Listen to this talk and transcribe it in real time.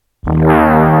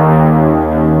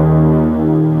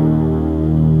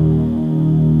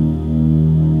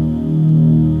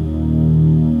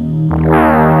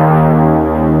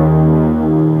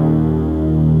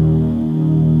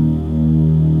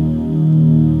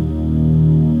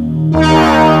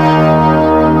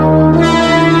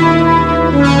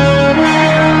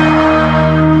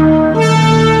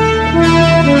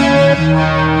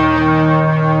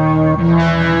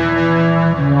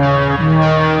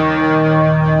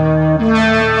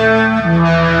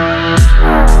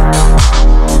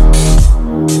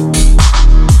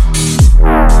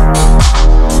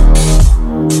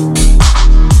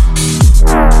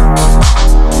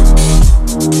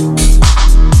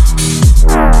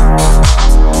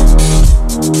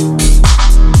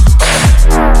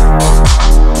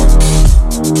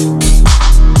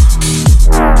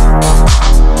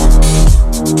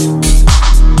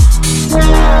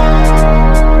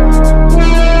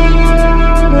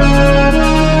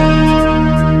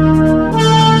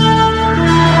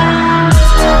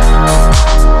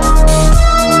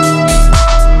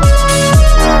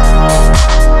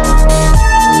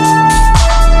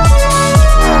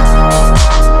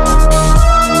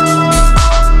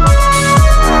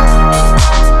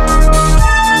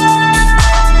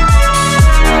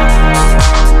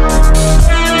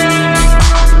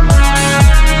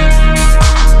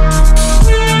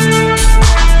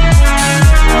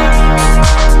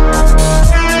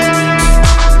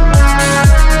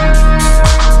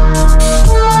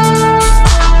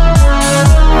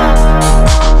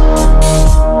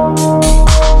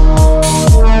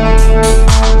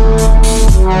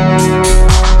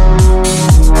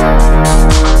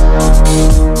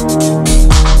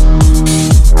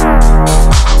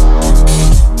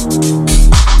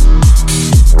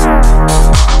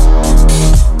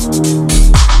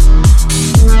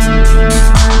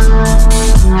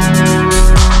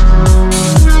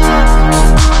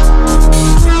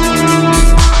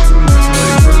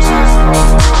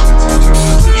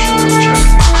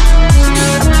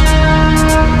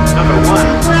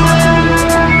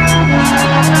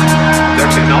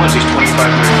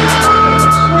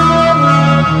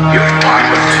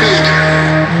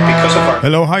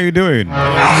Hello, how you doing?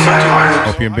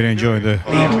 Hope you've been enjoying the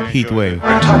heat wave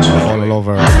all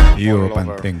over Europe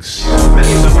and things.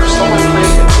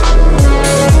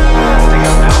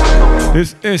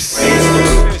 This is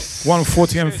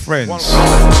 140 and Friends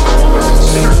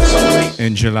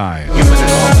in July.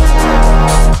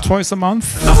 Twice a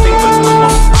month,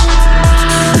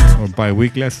 or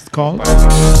bi-weekly as it's called.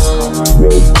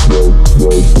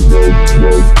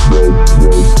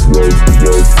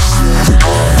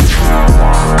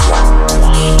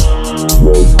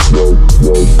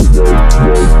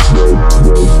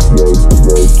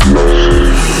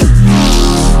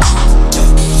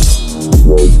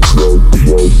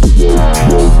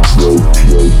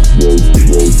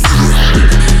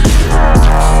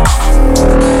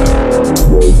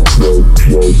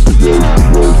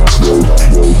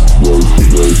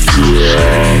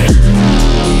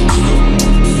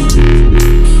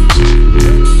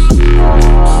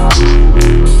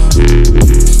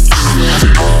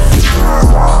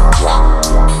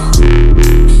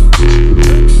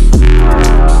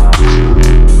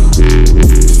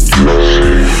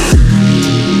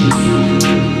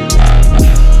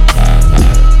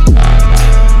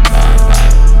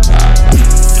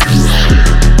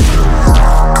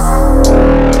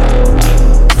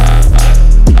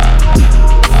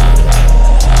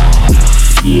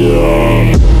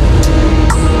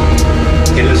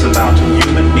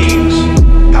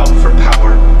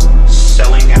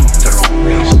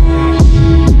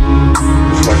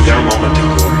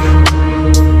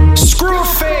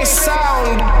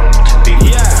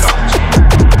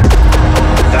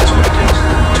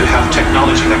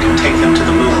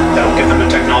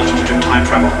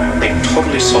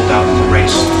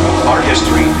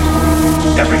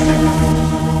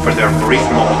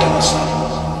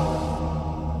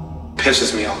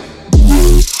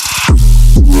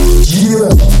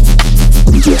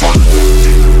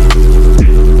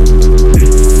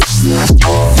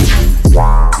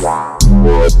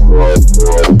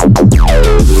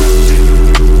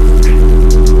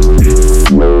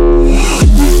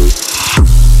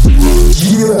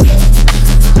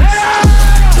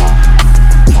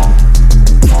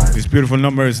 Beautiful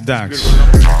number is Dax,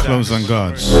 Close on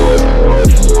Gods.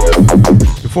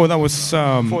 Before that was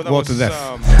Water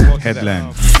Death,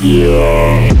 Headland.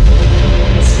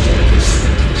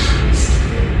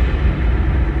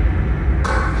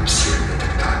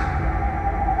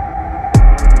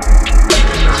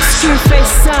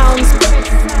 Screwface sounds.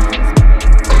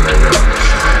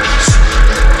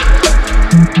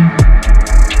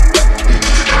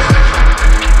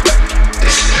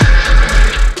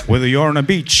 Whether you're on a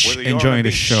beach enjoying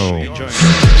the show,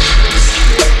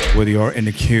 whether you're in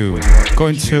the queue,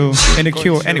 going to in the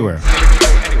queue anywhere,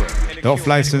 the off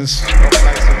license,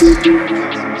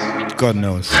 God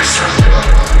knows.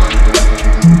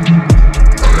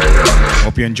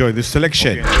 Hope you enjoy this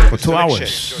selection for 2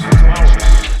 hours.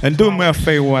 And do me a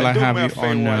favor while I have you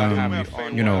on,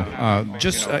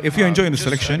 if you're enjoying the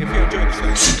selection,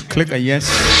 click a yes,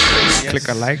 click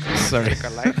a like, sorry,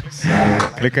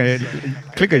 click a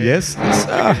yes,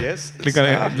 click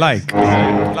a like,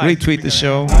 retweet the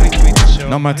show,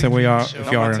 no matter where you are,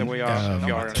 if you are on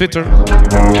Twitter,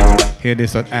 hear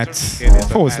this at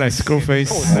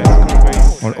 /Screwface,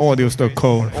 or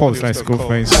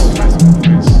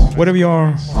audios.co/Screwface, whatever you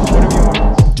are.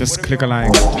 Just click a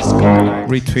like,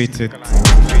 retweet it.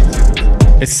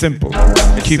 It's simple.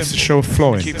 It keeps the show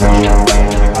flowing.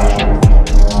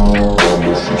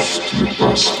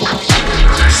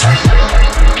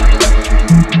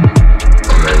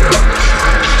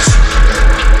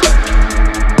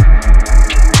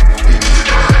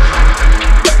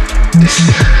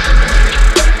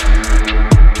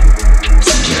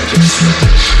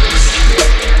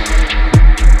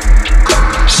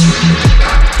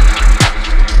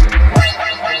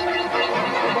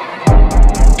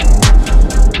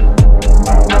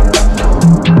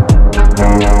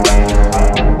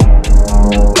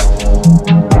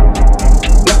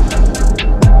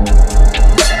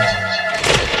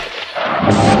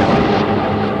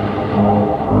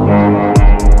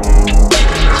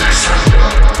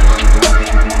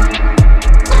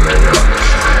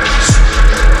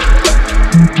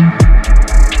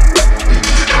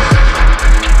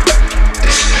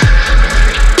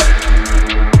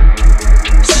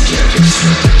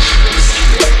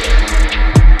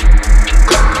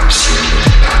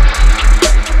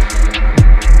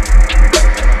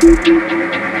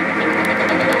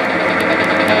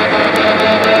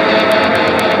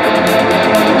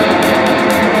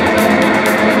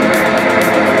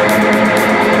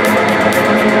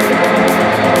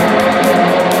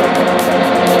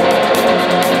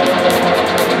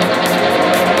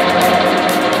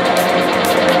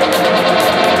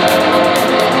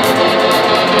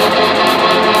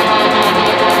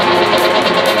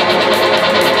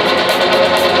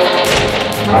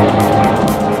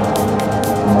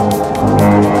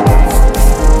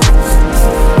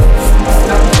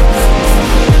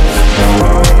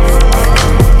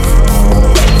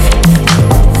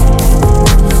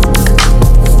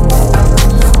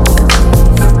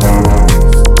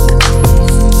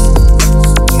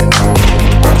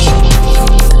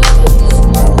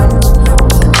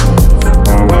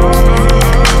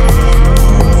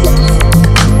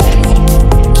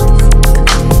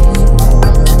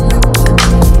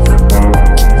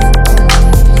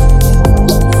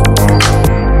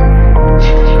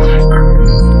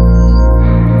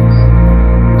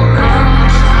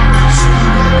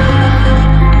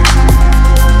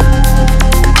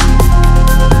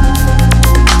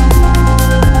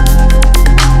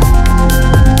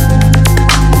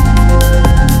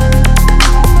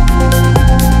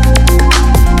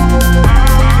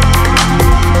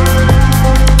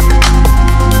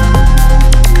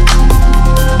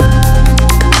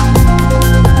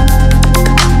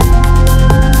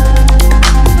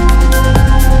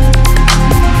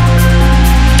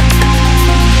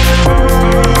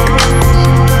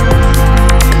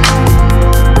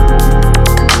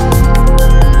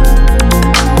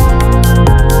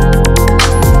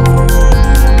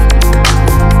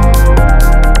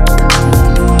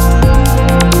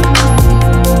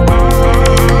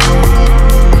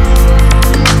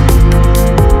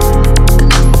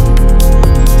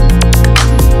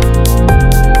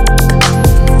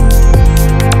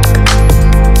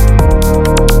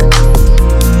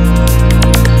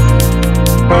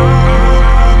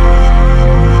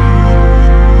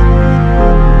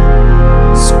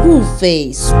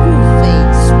 Face.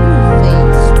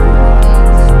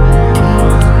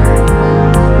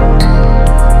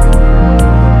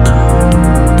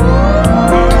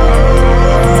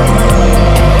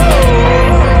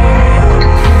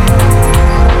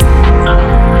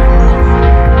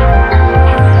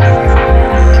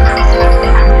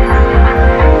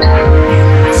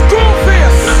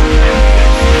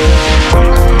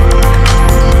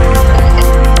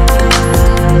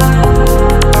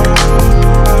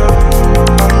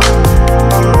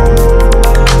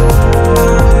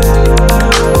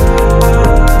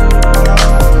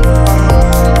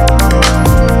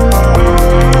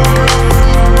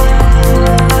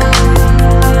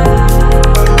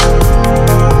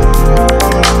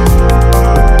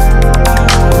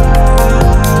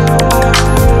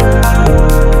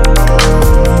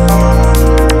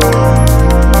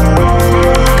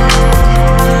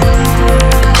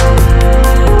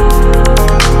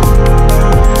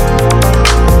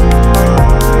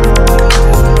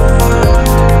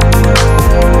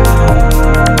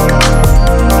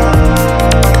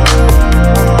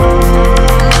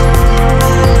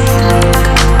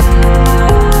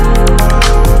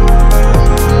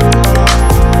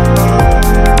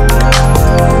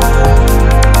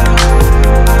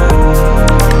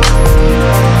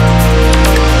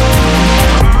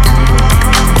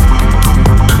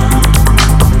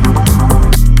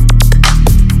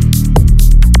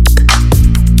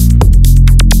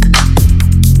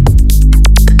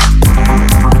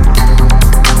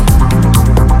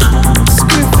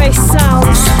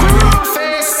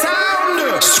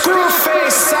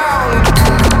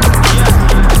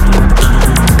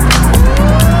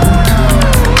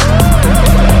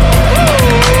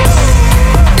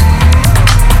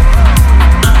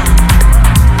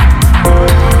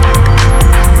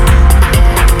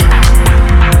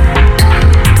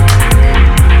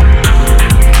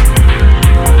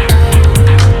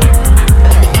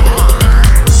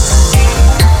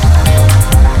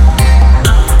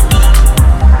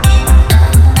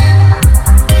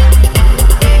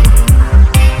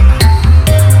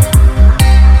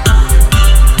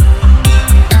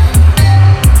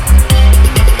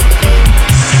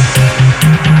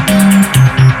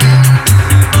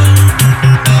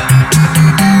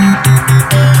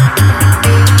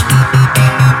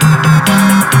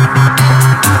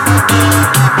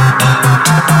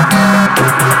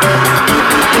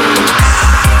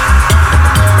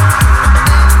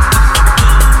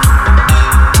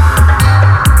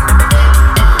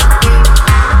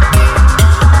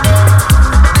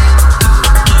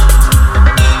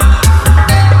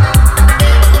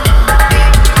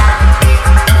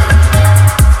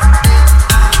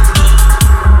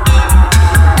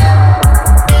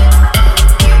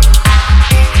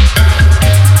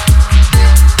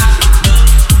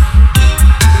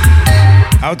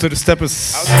 Out to the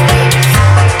steppers.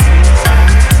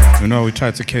 You know, we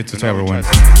try to cater to everyone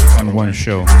on one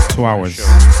show, 2 hours.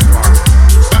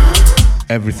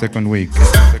 Every second week,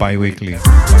 bi-weekly.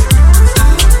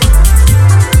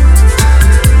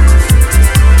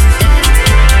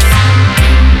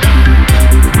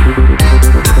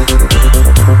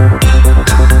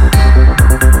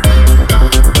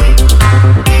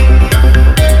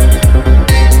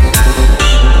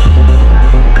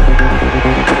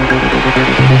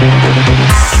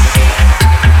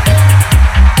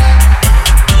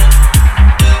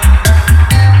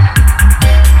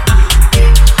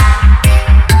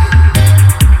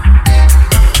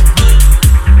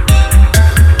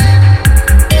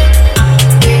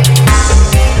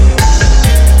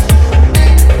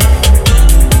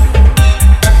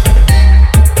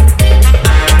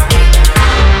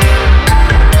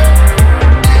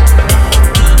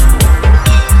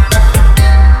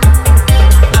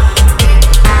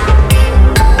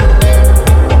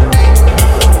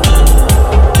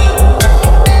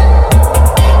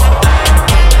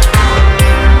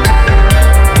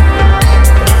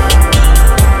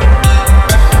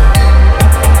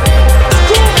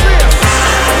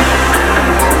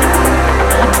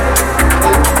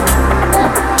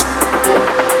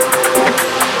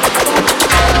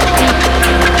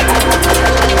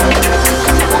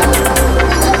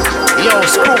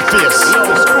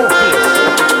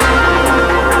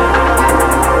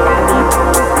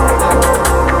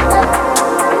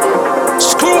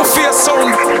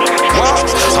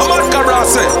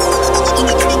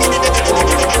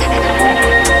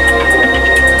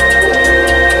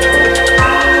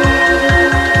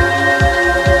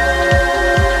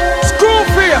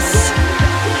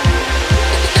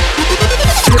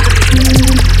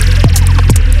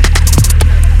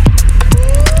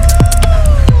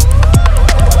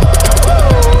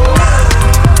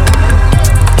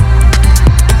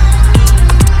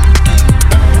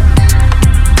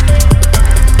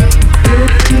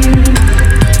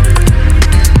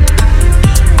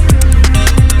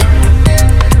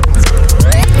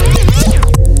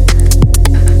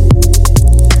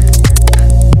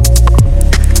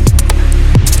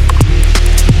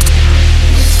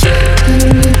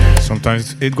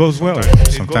 Sometimes it goes well,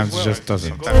 sometimes it just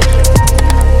doesn't.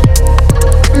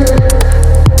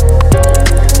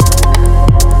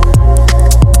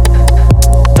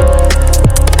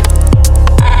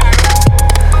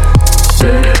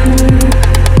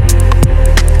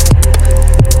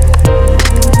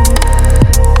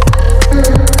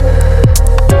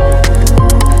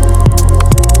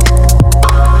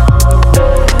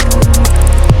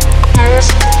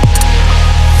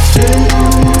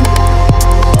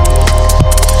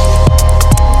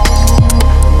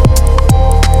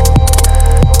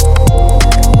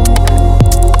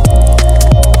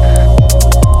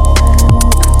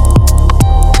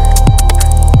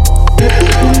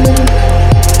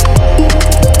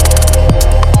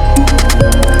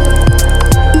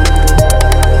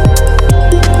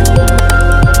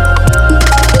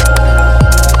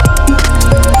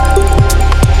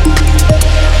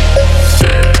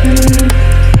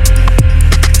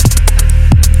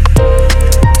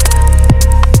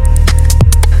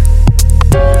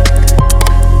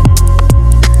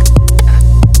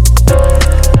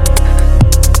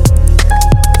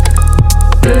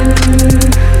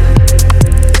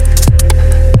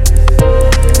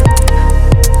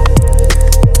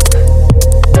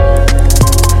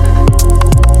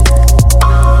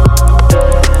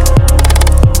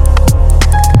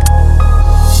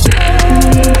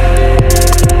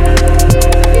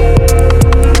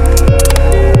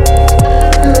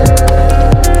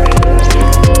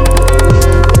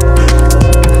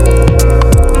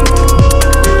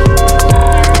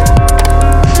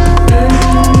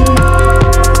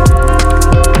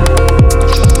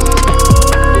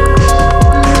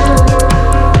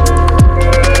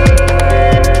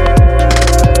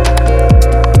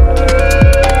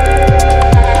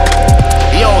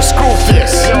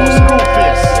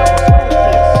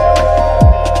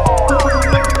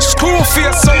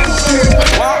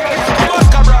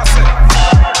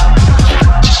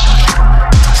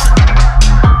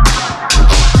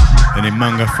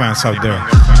 Fans out there.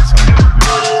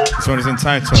 This one is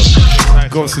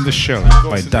entitled Ghost in the Shell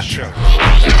by Datra.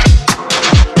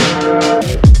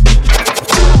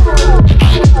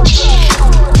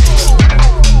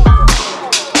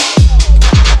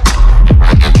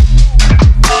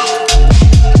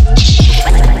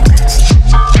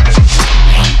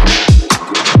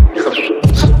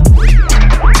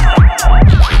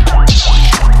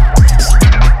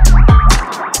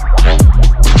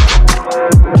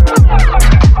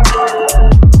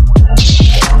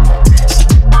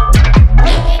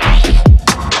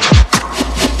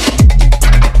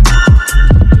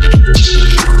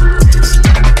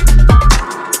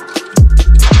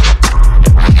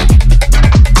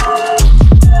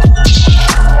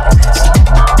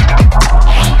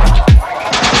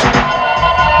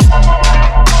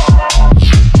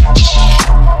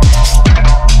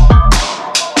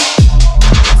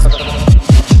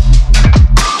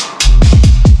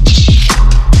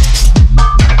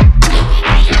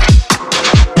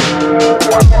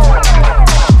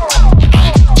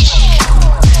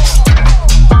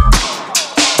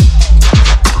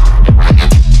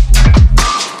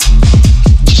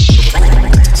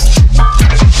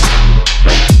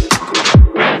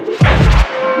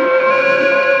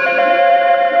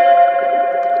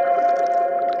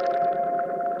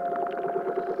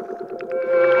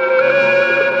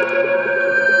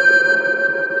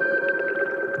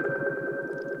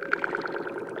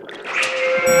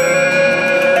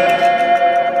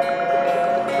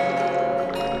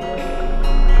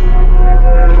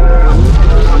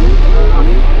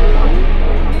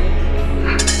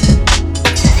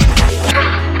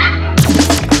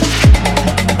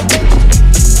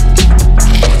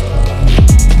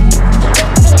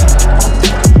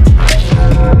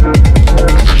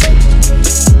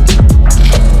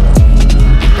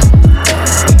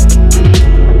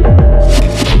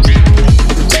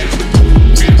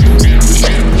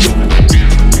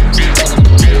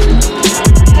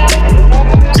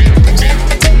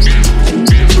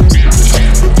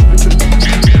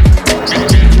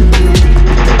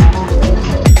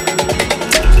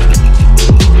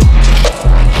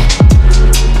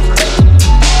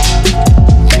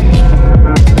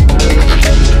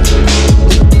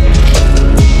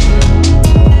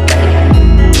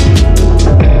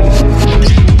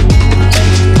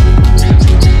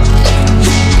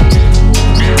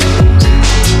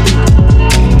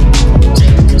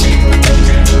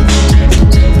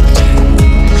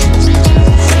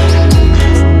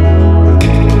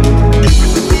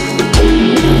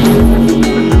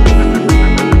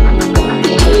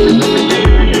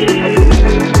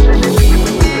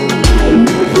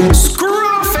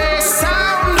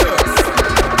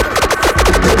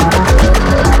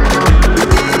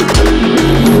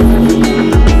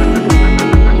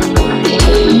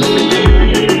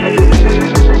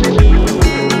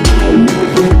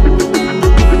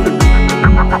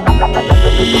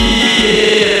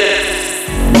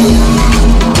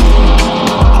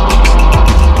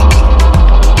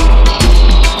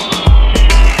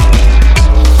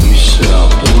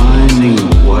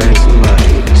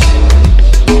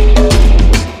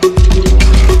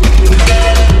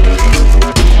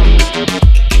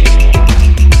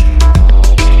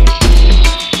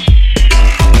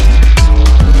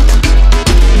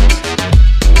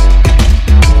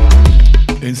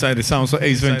 Inside the sounds of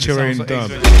Ace Ventura in dub.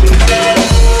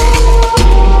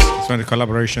 It's been a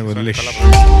collaboration with Lish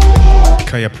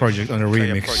Kaya Project on a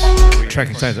remix. Track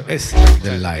entitled It's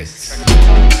the Lights.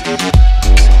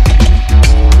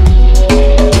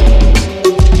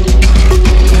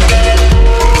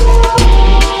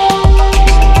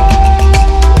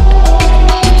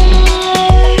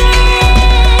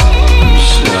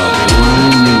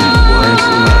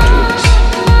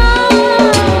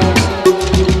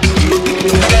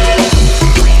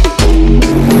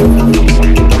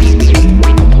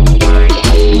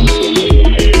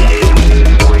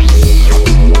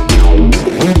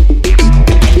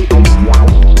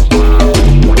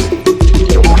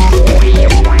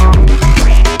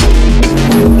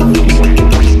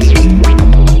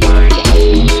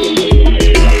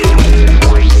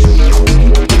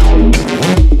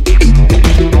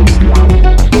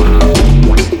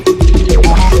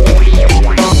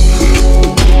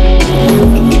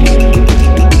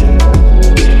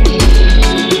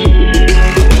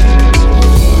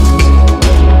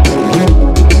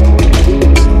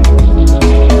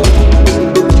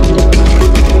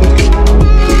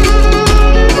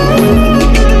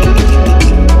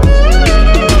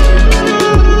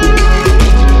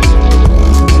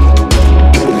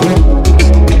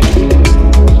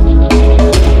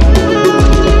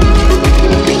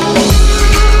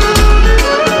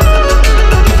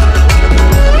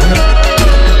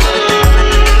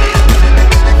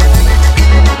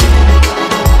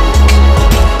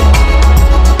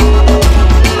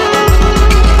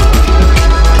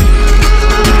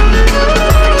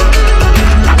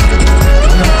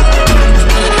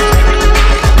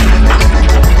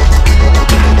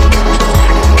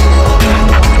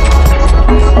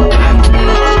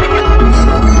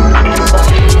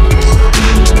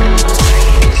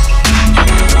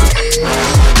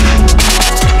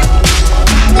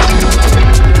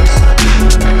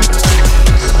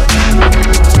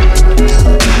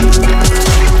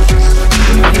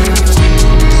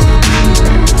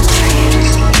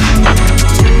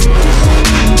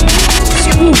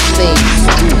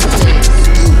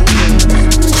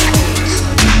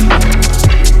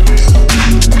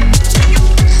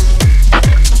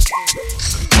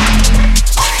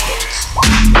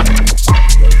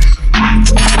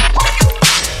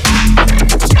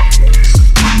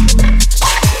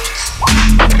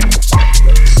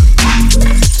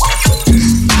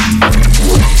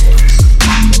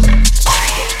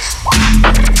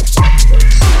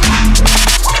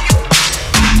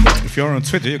 On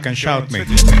Twitter, you can shout me.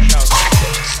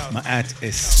 My ad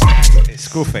is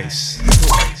Screwface.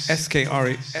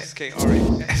 SKREWFACE.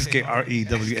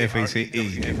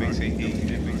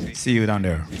 See you down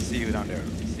there.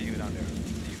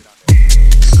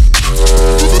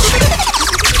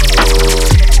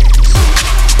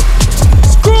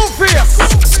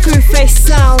 Screwface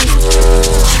sound.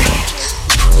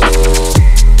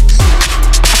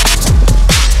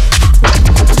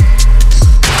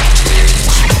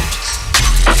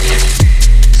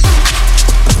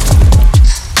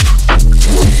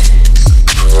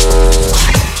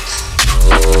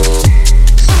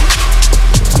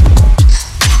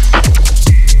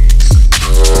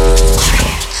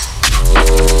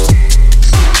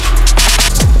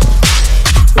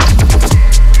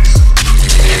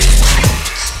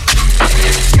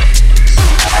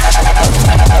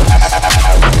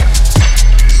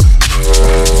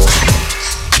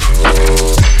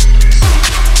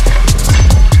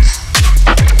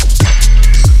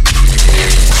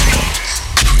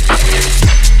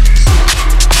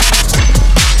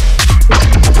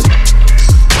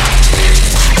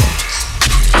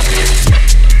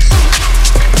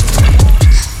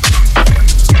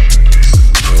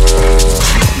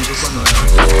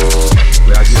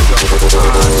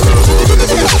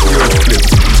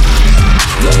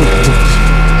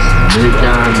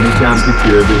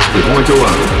 How much you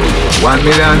want? 1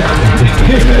 million?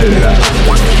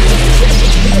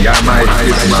 Yeah, my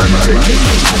this man.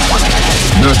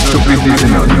 No stupidity,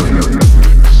 no.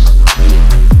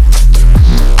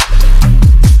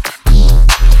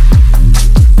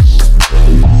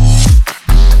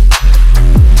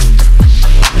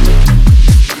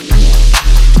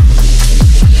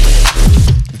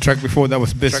 The track before that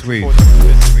was Bisweed,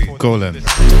 Golem.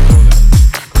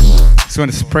 This one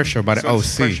is Pressure by the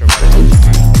OC.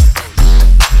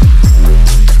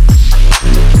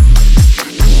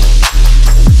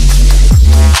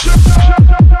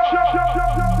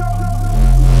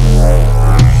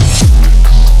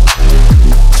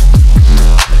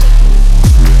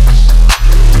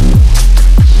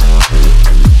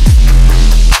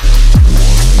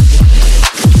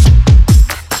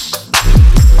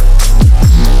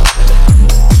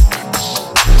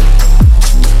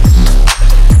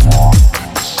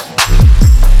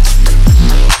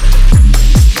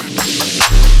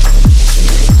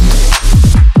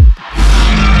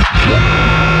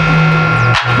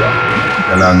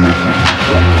 along with you.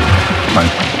 Man.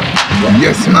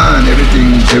 Yes, man,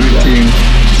 everything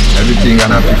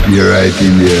gonna prepare right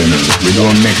in there. No? We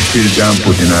don't make filter and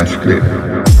put in a script.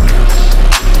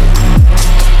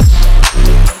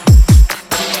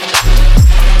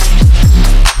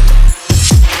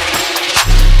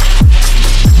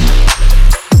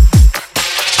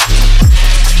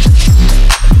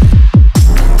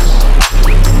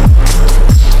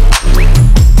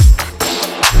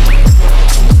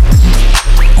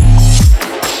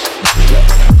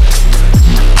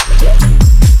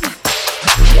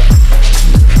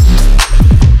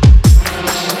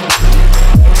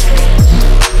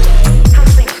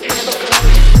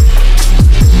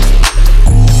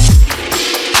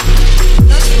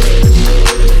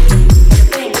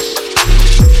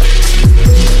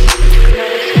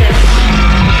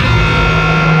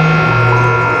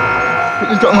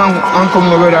 Come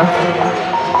my brother.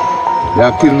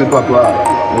 They kill me, Papa.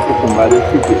 Look at somebody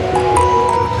kick it.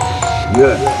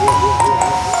 Yeah.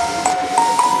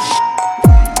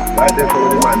 Right there for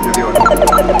the man to the other.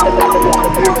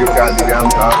 If you can't do them,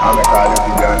 I'm a call you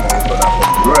to the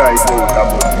right now,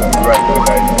 right.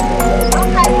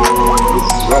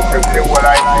 Look at the what I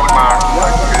see, man.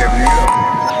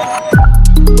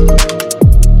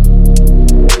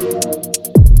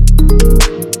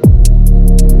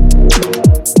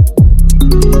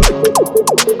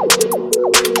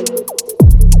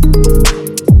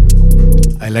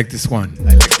 I like this one.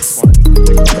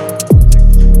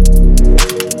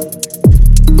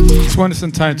 This one is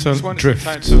entitled Drift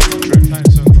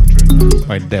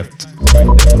by Deft.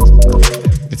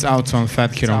 It's out on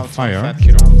Fat Kid on Fire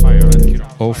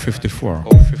 054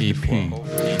 EP,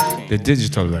 the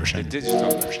digital version.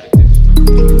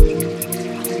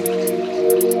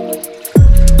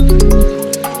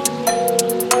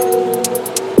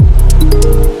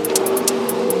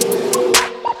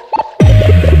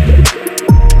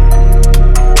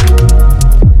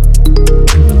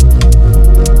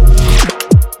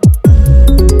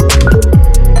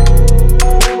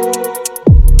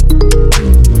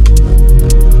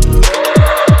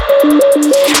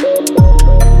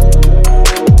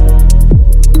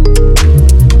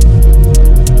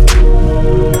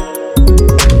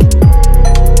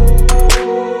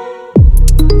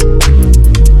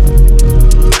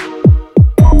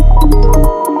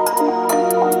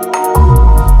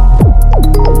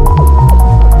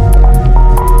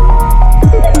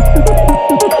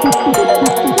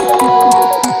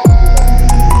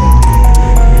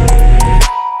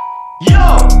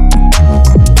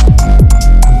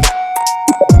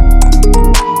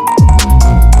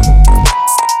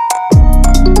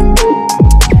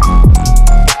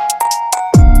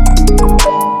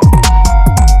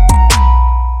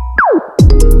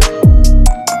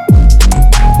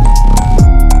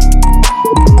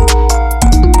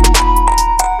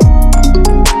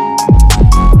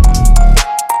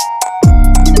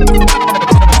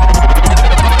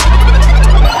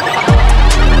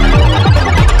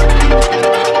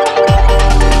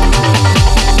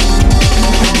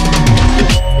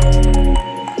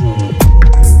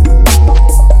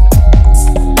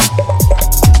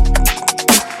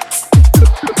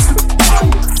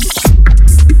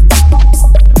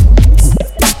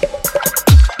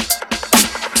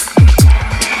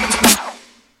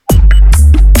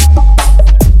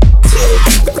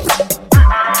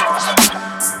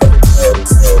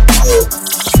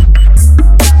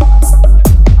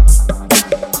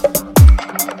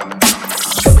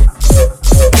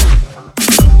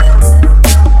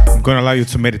 Allow you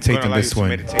to meditate on this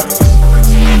one.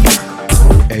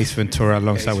 Ace Ventura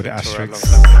alongside with the Asterix.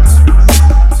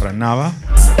 Ranava,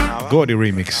 Gaudi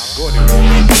remix.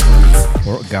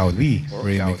 Or Gaudi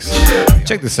remix.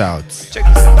 Check this out.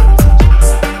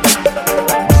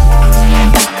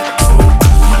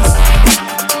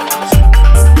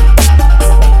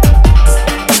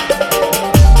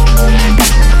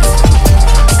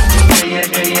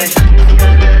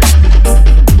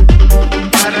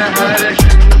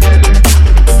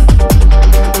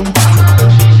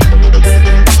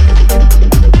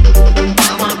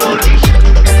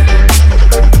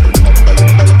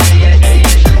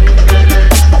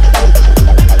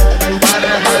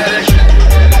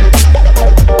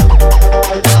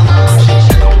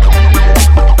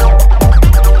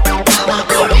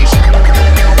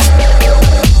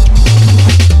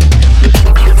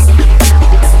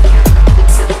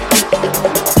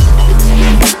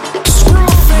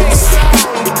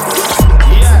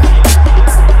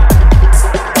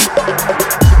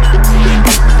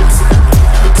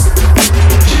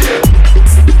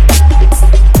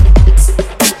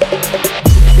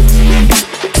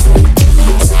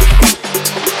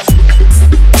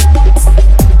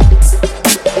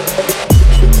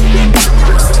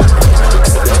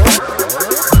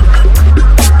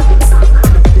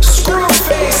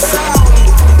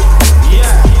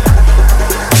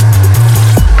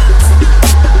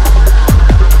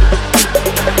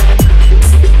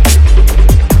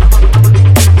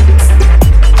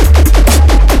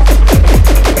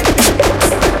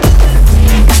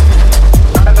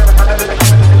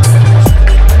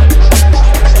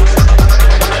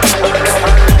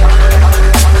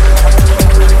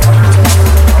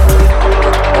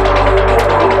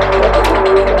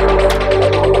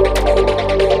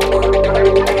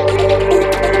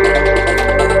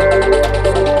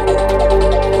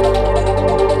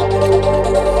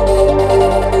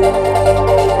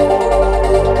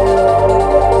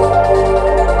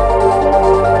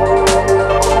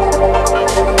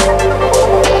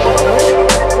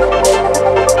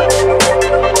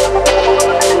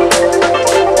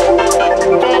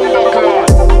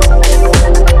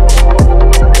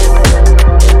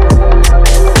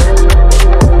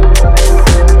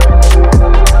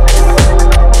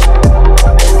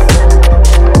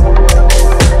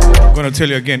 tell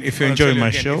you again, if you're enjoying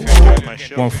my show,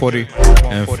 140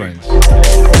 and friends.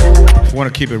 If you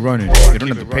want to keep it running, you don't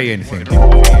have to pay anything.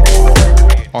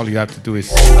 All you have to do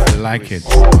is like it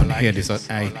and hear this on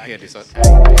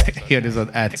hear this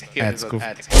on ads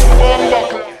Screwface.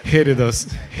 Hear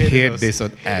this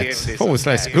on ads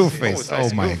 /Screwface.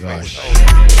 Oh my gosh.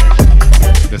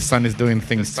 The sun is doing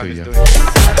things to you.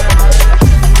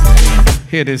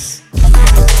 Hear this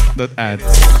 .ads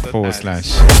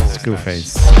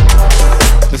 /Screwface.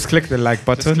 Just click the like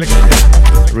button,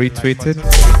 retweet it,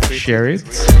 share it.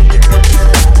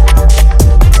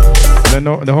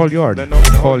 The whole yard, the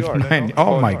whole nine.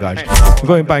 Oh my gosh. I'm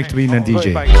going back to being a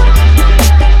DJ.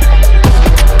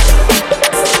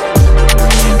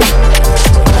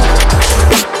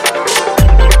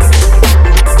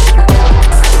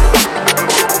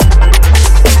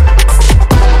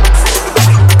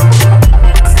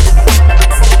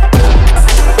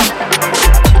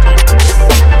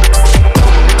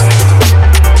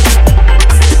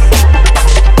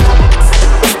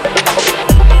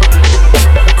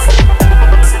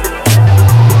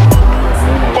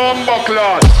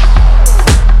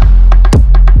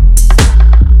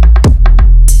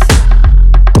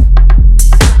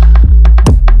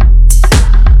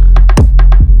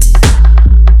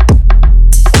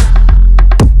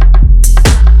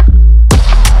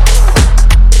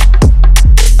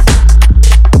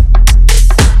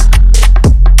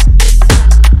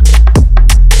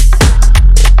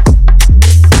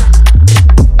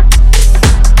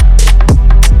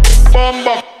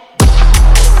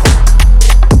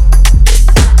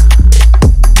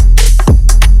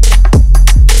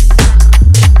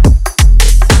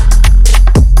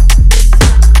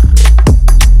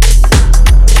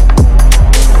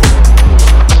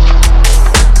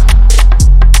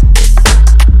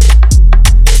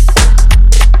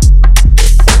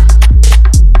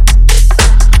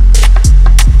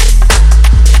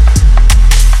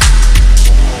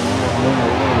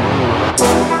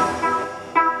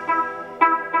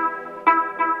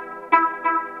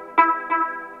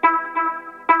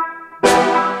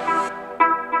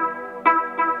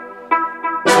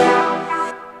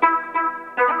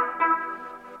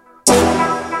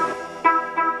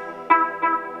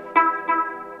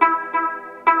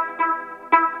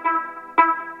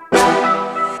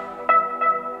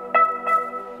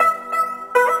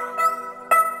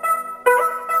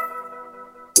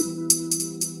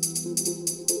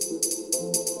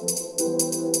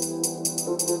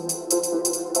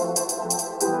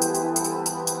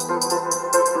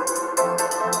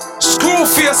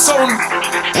 Screwface sound.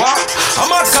 What?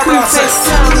 I'm at Screwface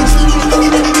sound.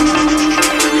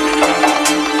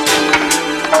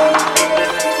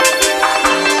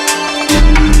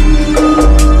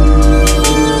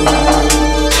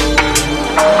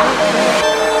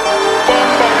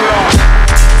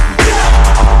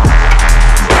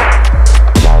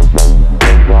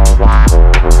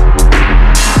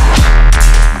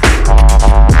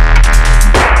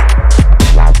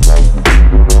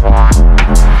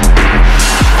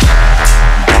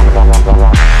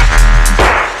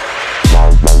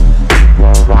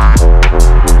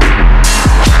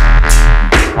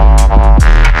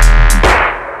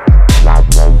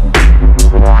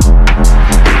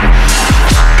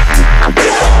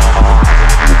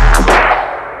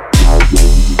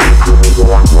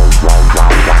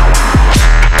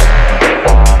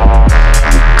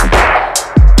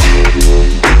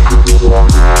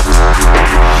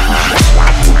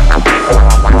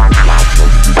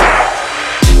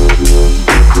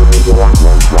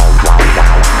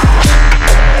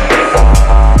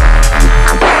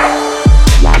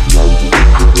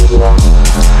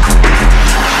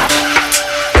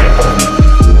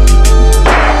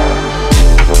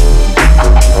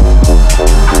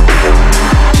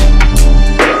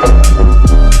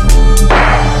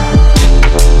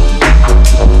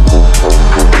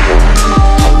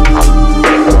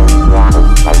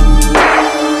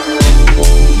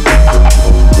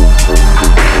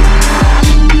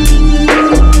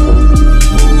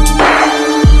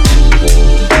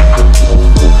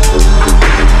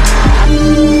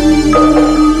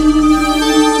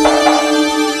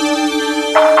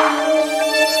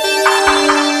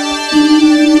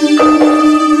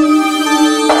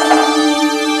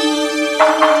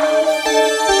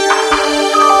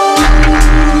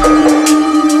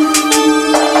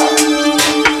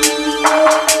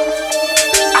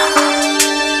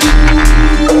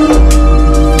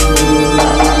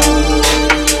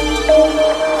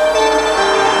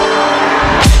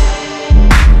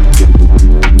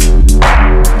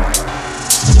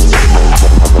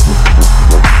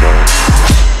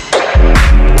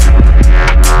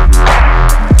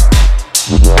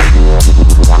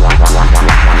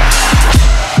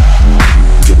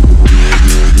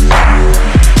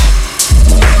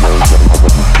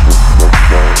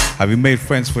 Have you made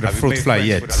friends with a fruit fly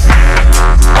yet?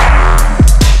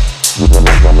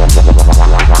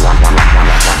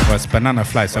 Well, it's banana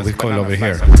flies that we call over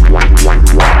here.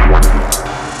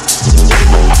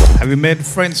 Have you made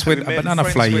friends with a banana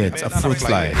fly yet? A fruit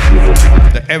fly.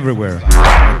 They're everywhere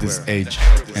at this age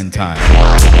and time.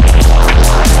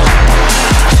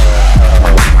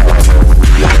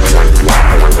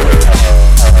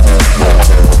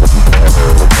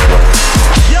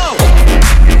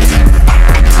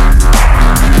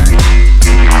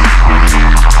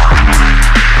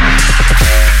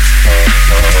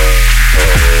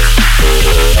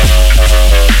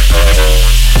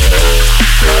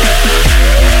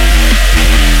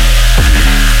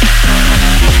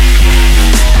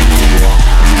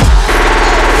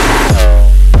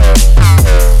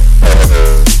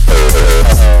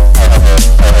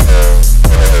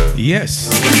 Yes.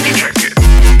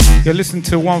 You're listening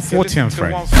to 140 and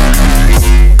friends.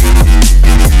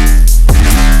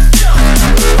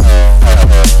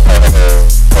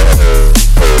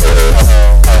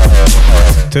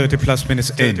 30+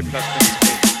 minutes in.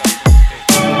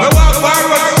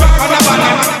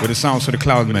 With the sounds of the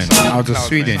Cloudmen out of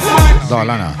Sweden,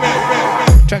 Dalarna.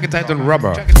 Track titled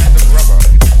Rubber.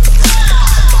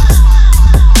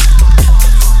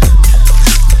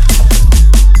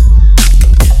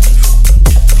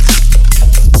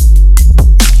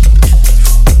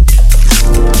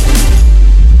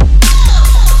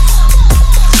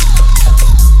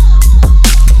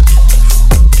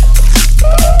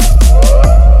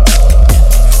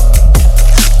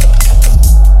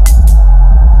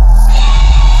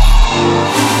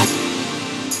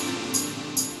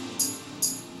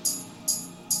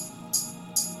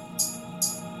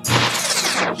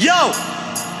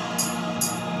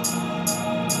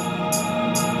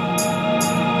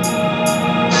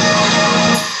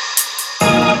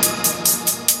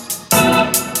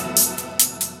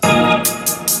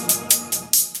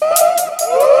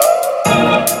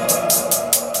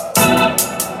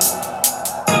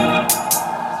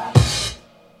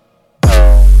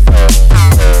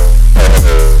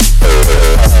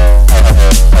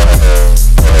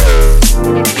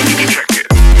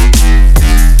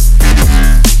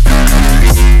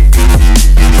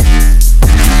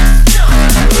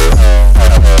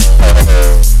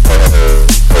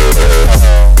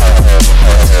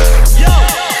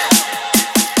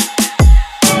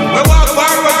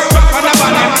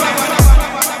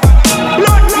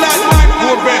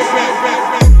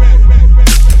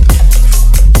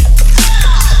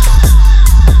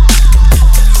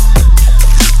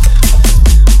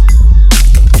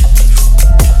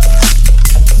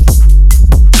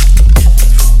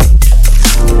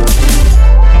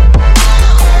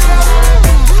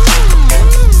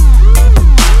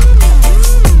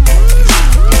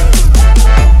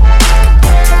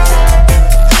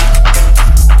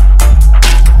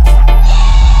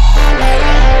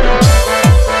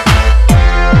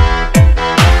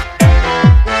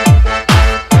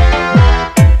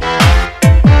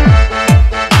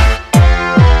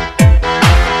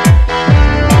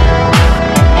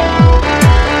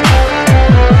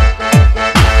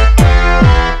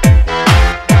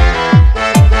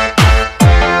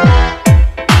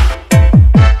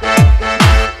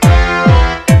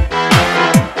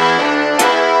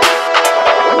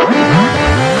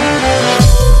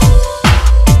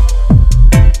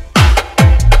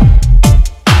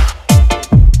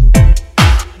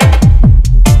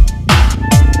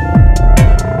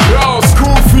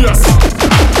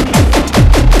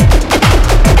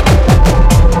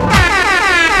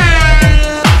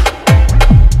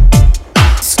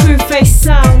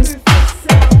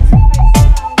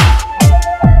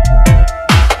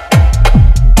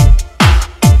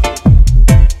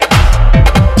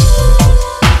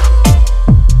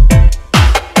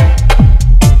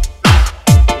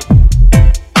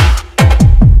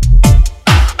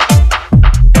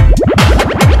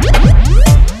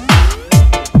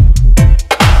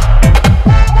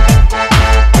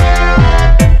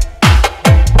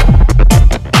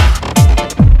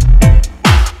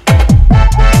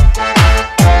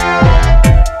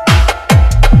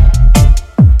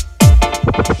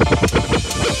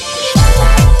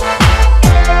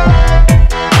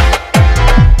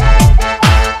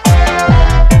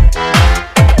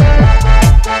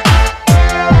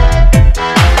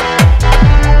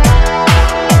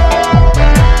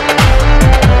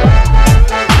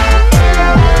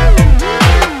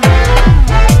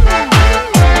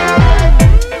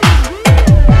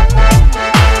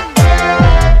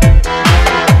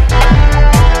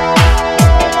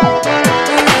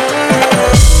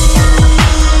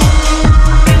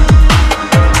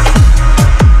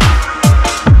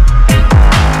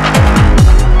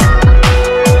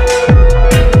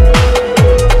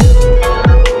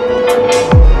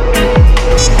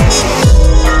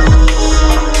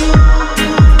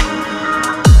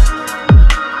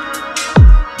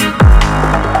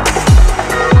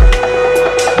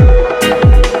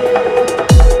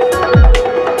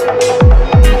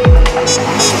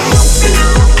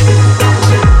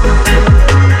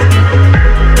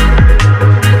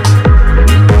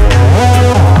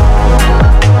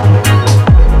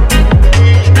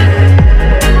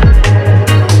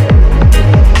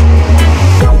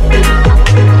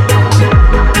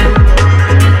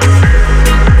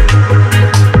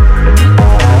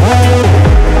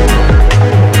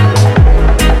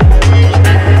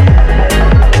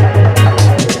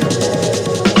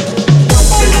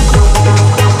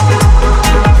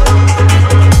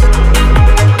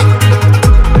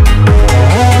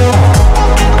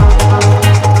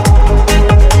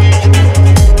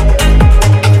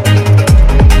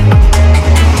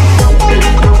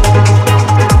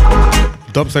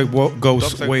 Dubstep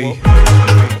goes way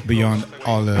beyond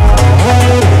all the.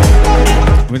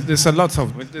 There's a lot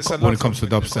of when it comes to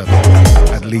dubstep.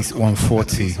 At least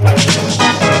 140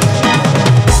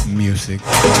 music.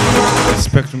 The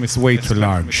spectrum is way too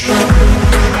large.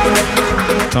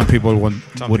 Some people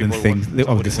wouldn't think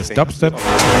of this as dubstep.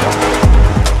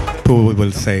 People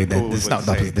will say that this is not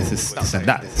dubstep. This is this and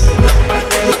that.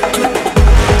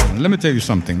 Let me tell you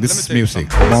something. This is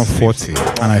music, 140,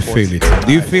 and I feel it.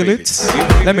 Do you feel it?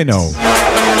 Let me know.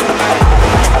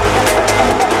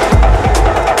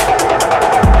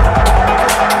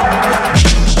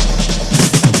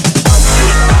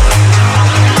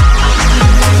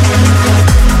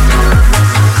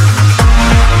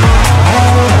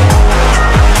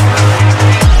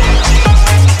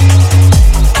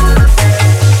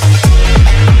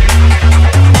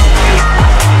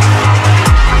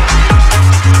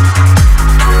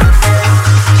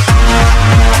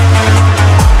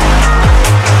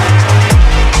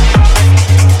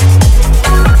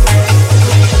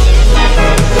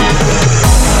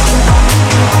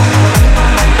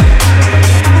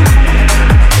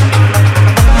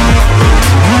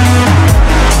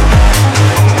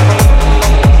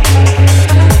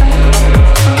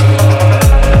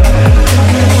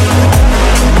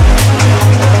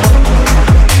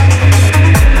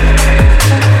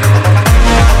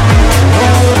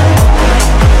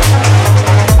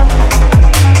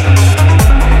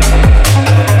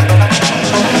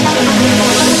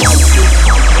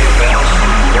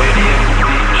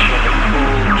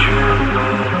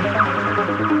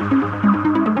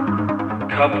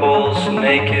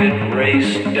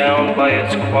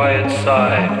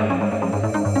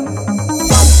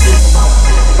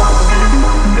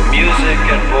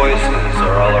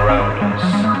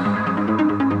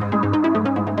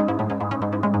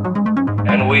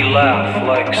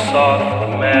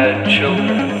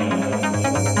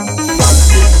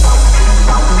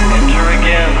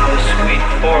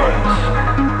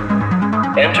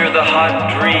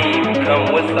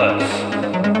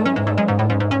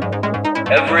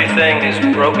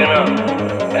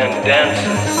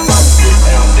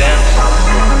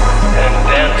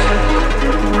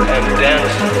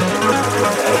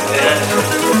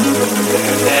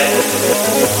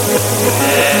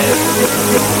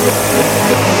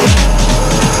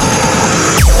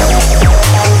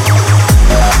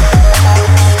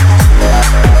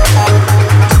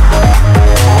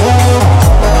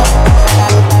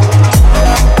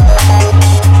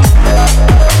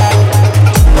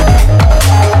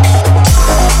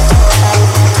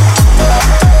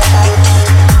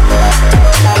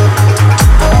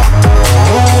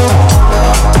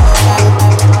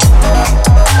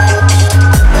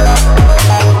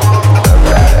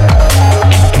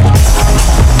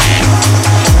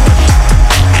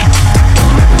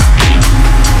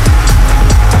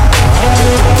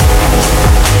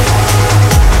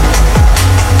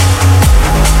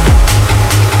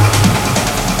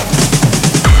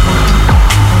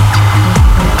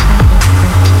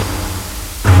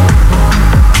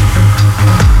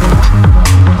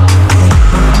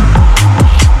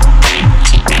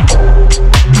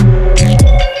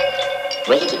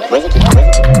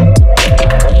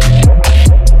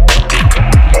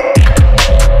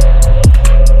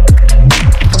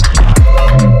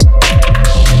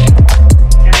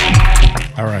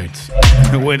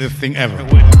 Thing ever.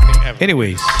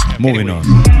 Anyways, moving on.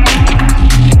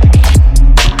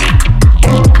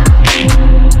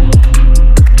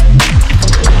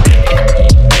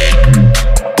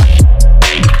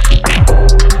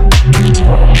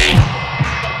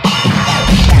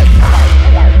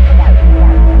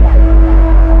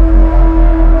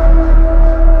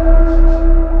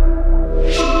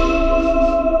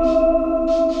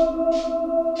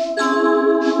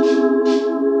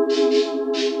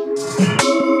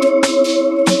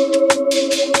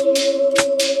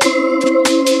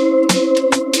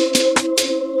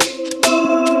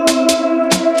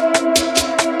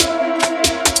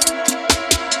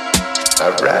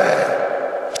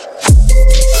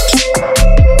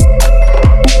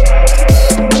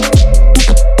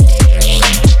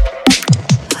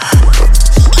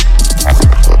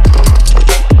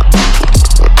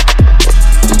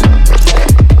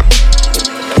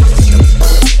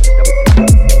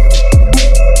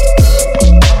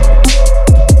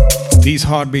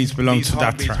 Heartbeats belong to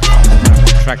that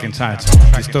track entitled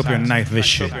Dystopian Night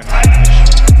Vision.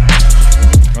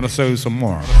 I'm gonna show you some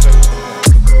more.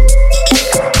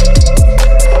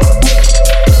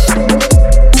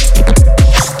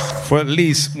 For at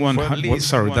least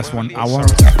that's 1 hour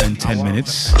and 10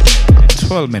 minutes.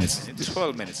 12 minutes.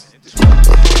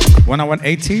 1 hour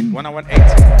 18.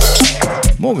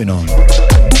 Moving on.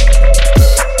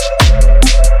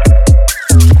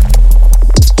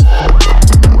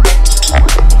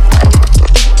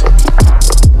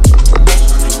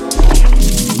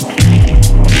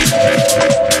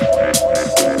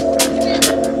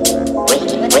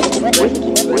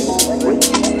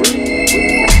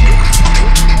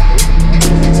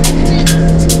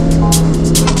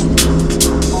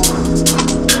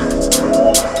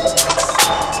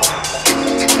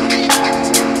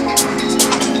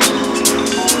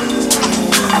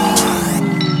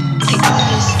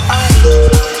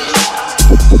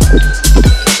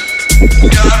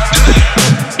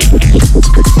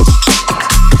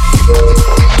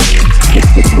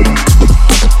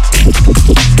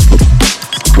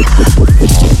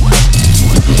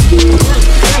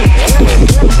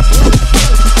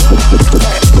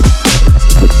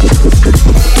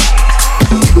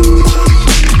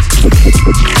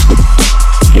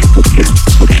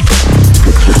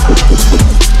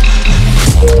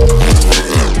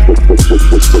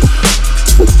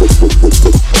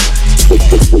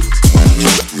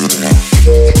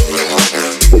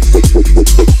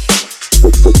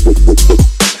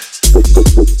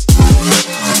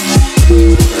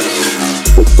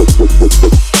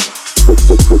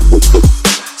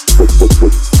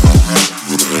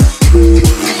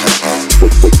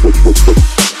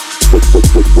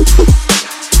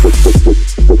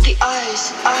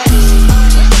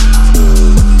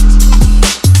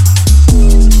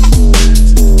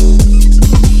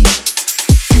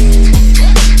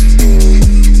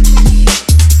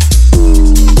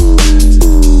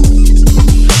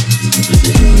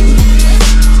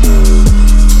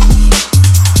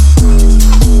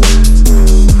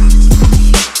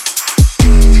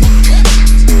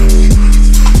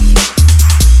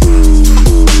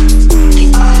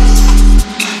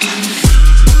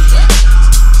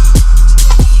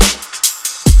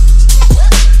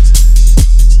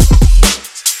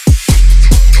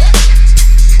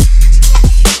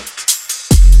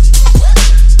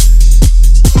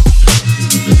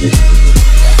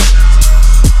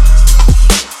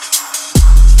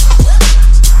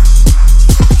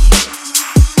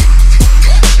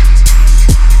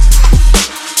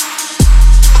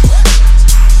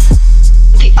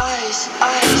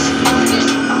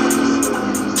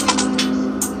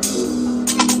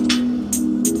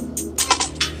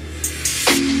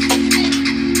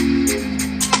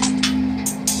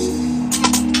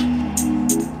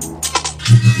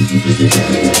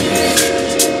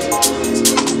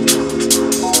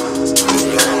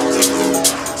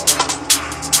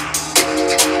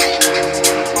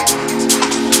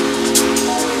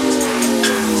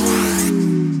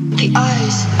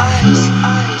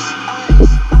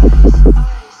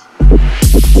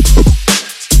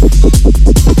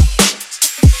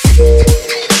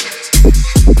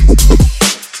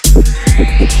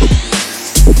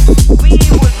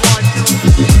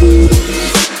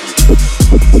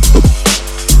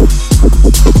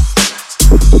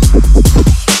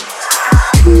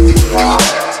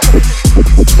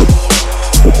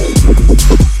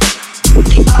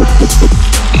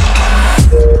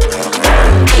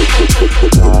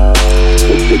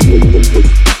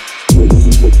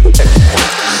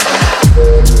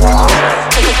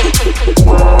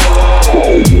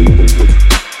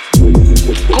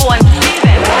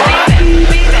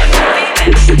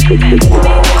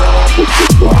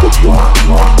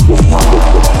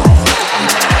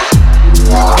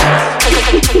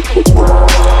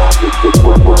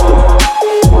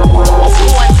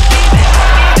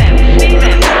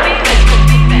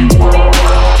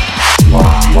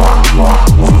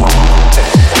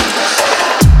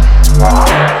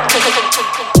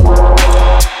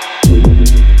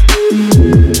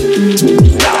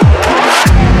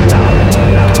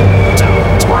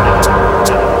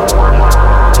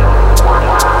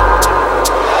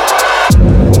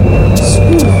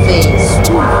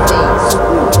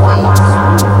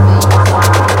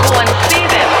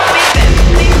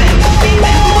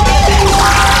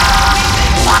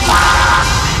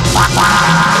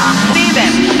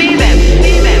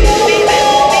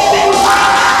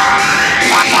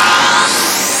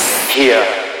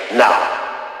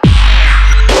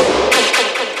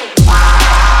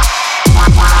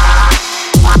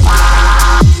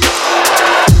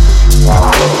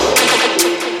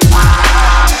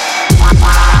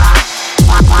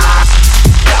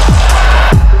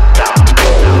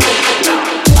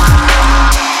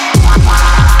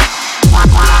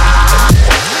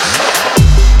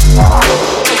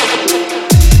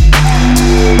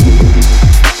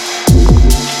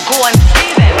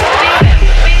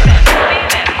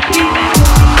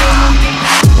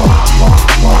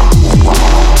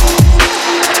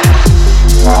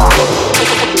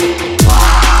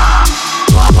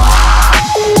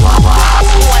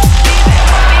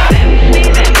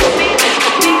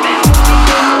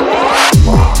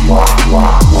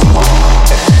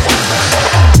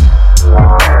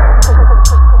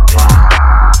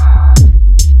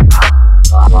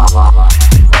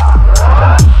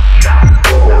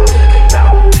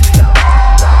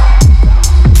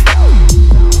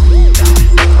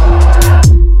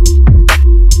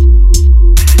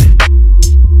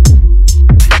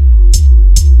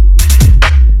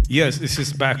 Yes, this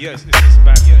is back. To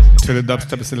the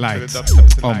dubstep is light.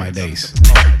 All my days.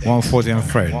 140 and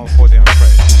Fred.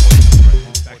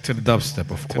 Back to the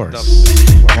dubstep, of course.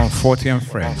 140 and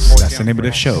Friends. That's the name of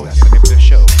the show.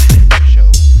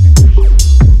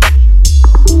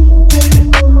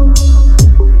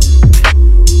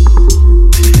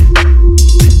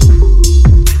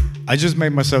 I just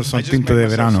made myself some tinto de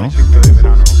verano.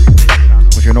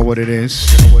 If you know what it is,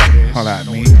 holla at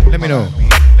me. Let me know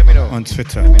on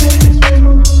Twitter.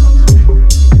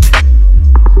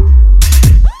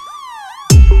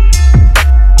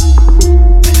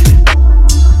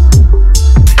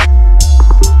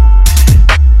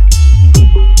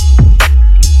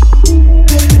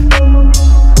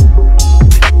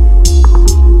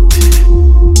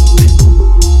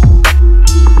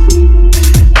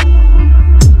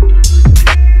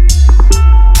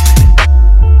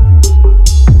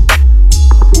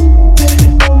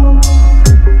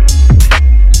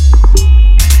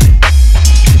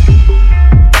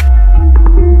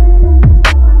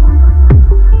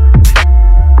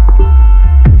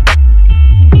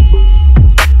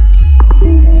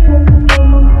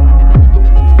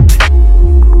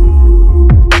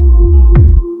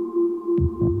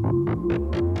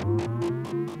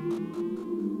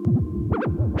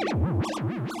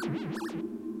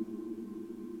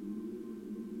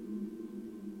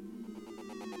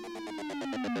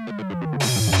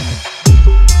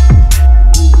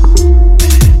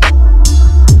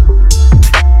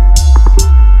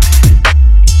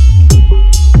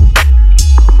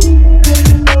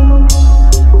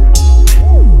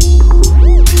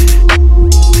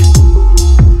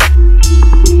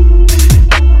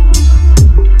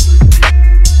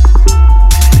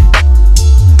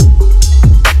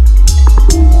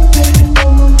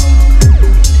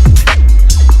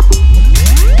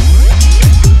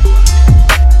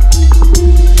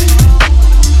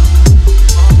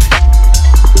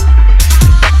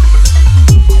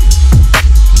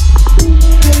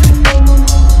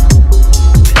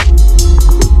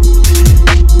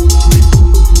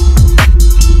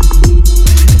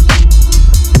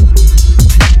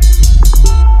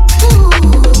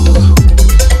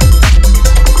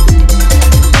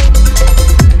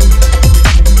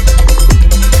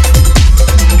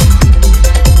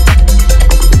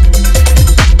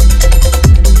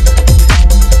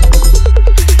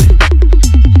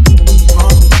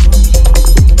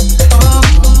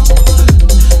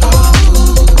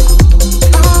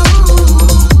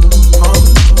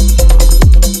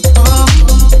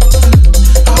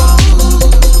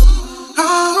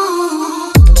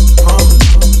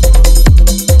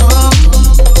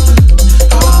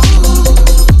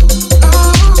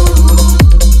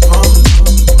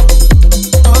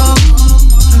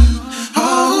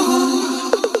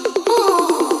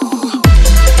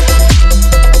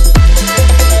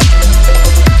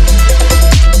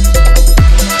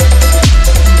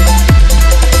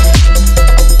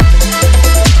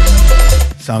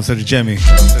 Sounds of the Jemmy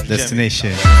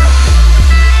Destination.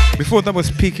 Before that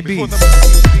was Peaky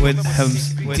Beats with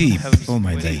Helms Deep. Oh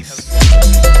my days.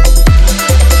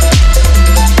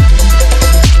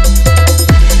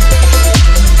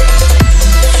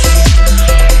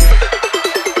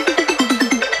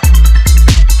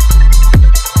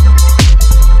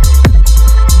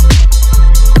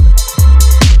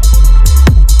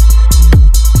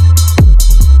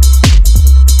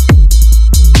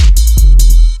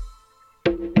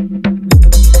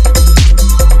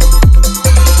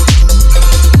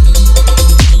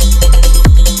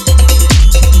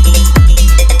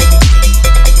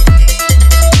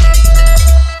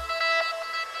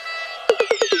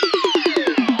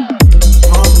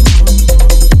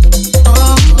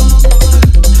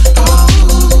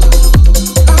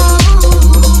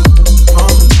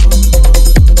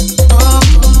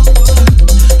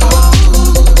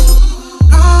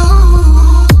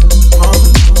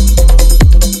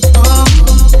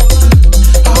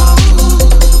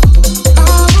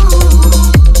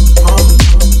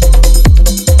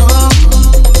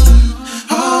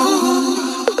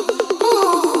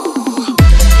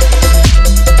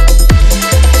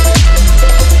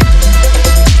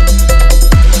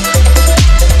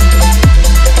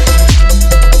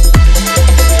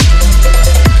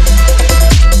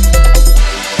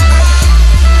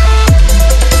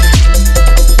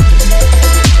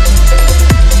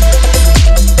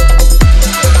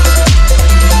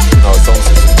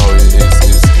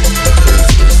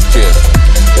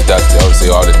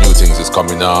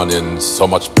 And so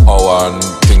much power and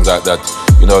things like that.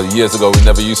 You know, years ago we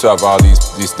never used to have all these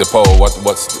the power.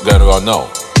 What's going on now?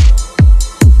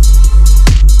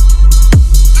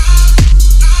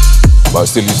 But it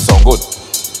still used to sound good.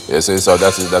 You see, so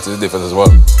that is the difference as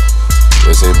well.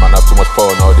 You see, man have too much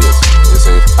power nowadays. You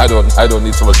see, I don't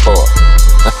need too much power.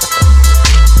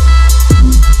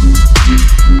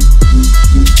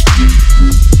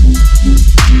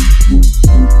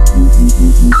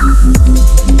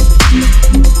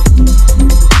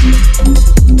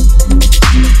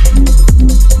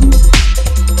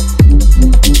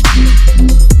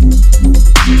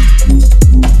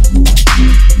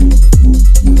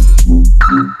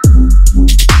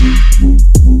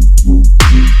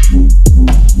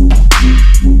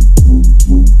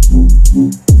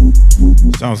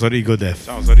 Sounds like ego death.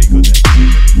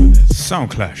 Sound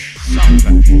clash.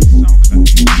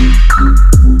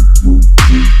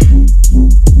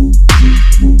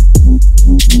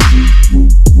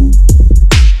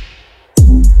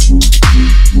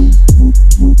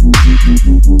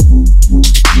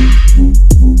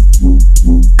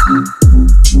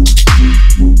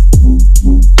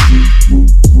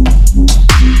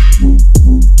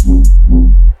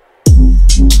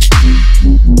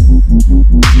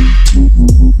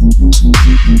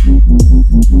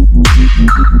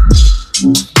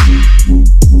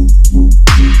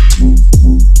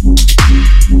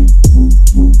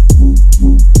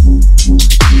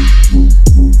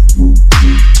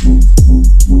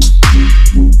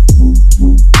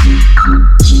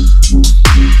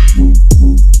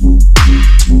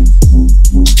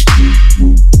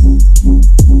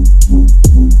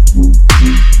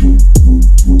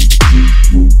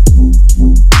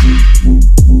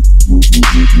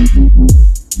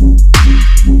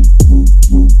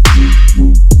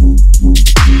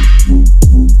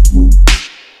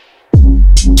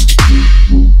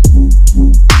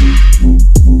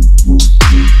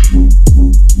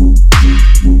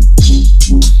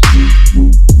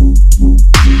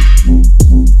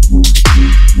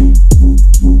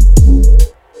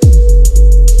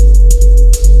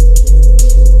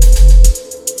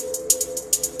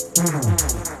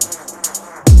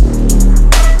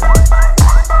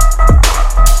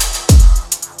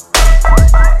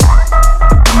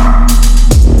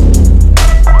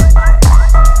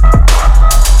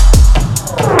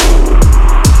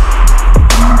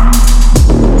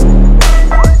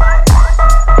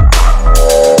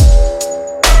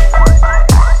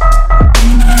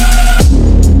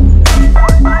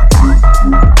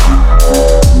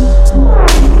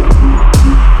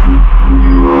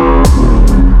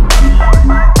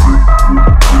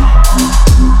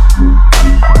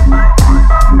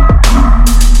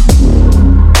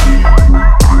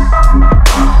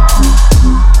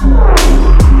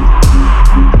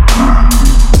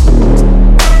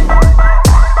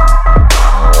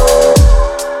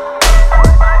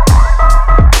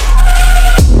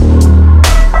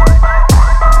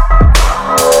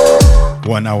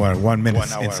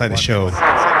 Inside the show.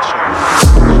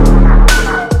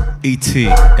 E.T.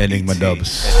 Enigma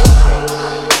Dubs.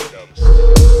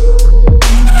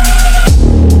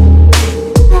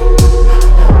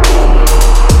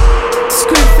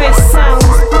 Screwfist sounds.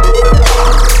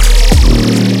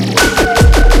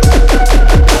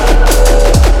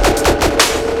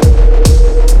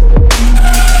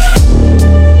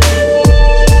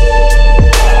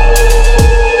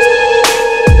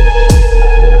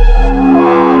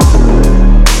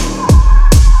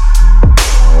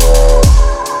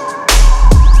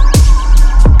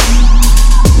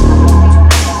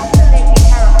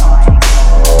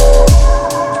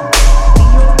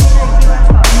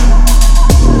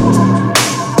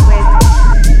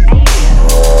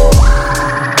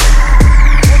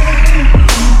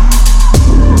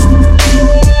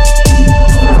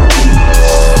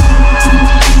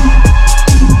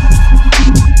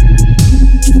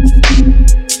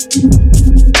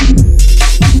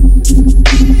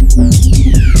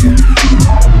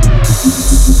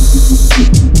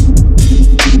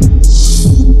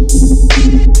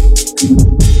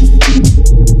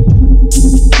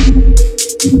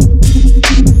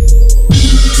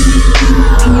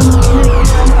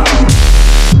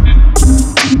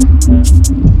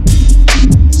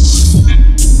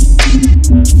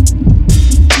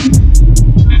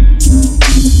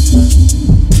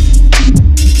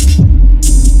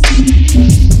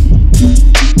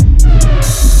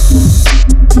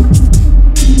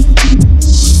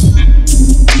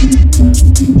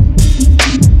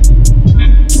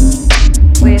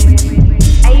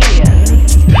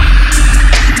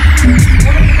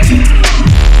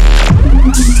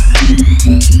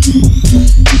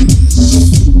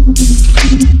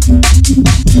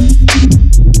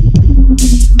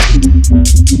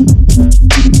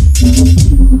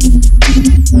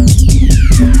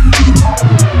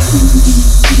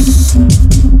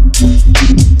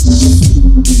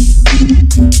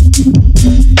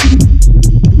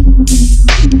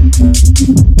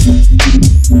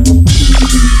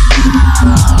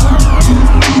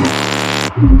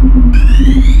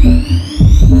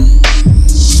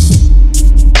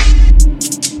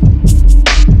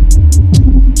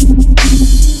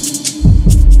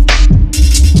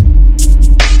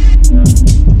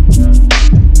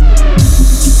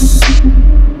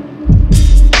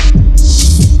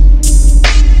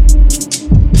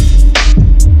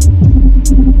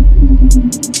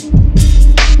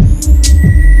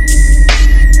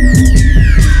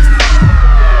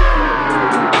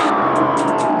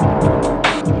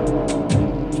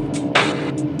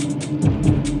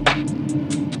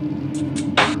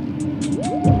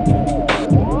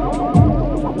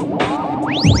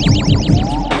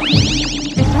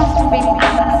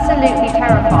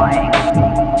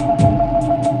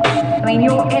 mean,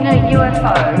 you're in a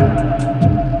UFO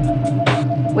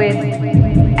with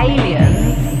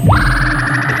aliens.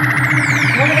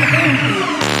 What are they doing to you?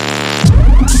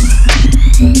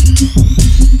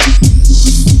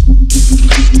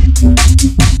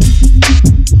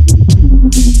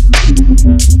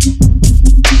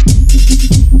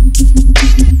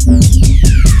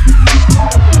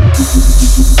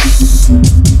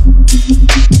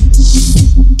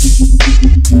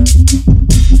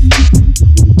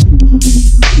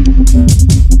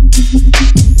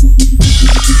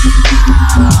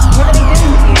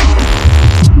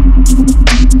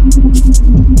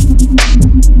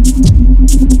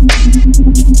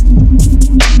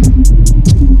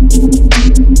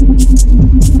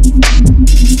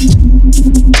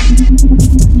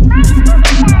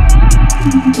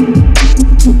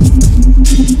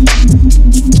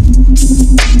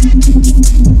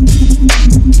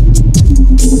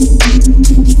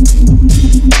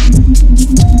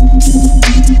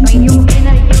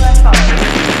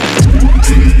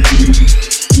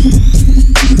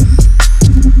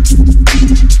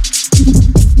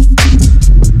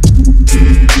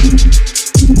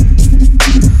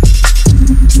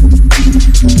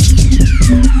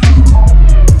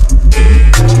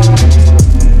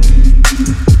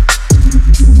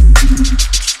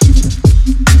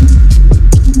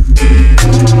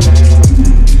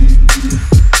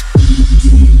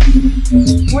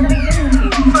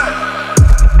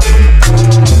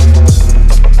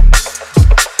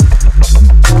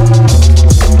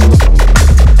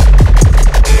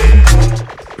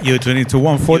 You're tuning to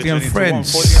 140 and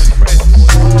Friends.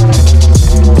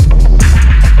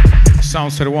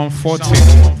 Sounds at 140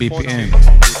 BPM.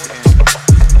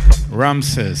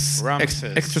 Ramses,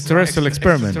 extraterrestrial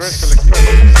experiments.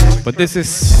 But this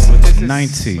is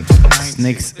 90,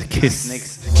 Snake's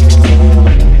Kiss.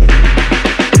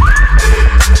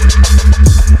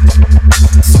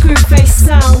 Screwface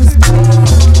sound.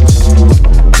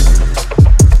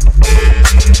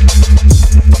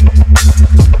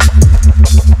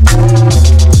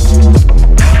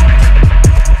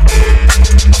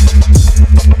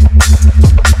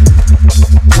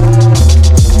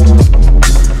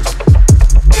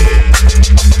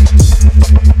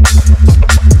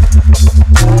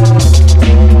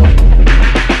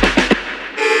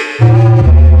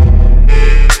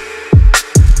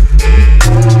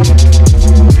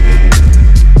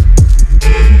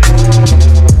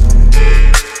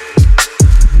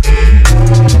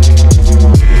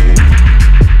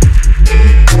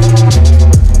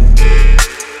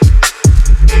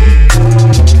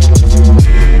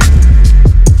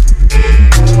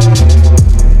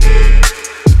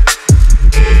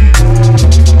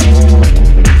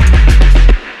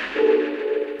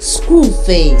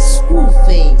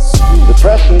 The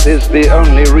present is the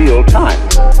only real time.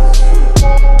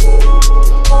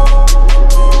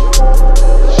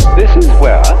 This is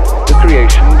where the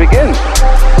creation begins.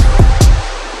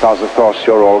 Because, of course,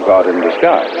 you're all God in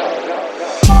disguise.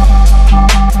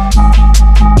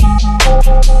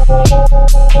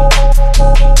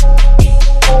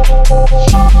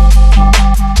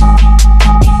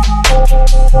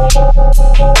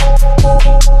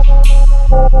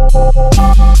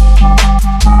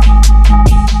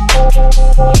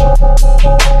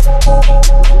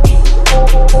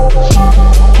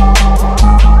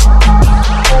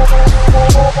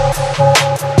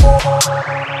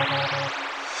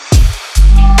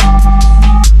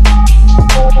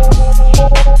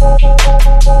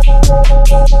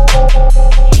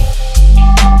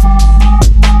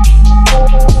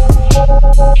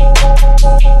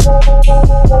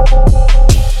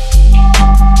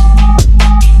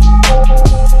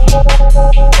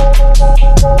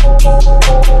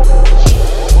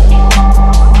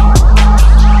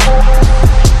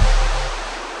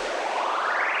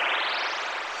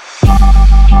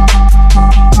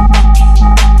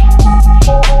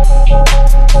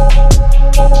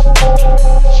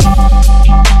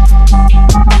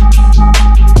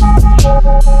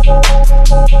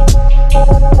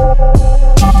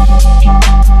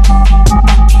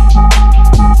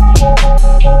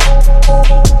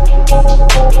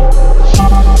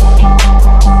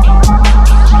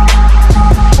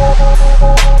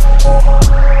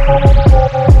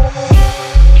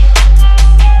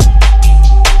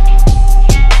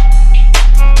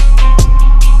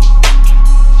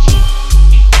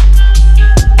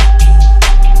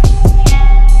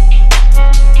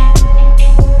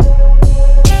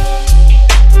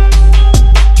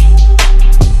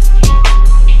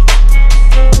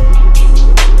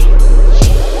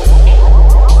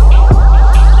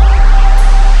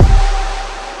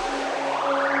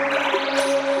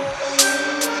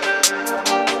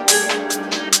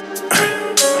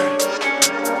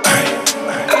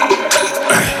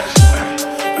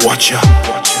 watch out.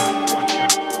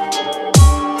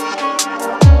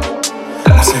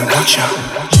 I say watch out.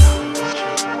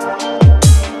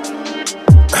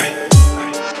 Hey.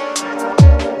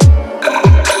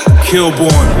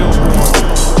 Killborn,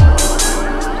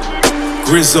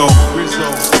 Grizzo.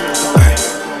 Hey.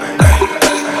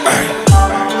 Hey.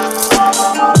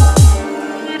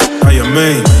 How you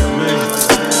mean?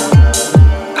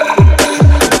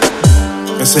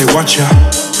 I say watch out.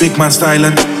 Big man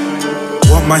styling.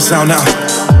 Want my sound now?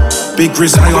 Big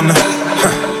Grizz high on the.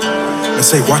 I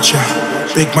say watch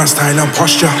out. Big man style and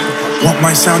posture. Want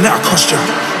my sound now? Cost ya.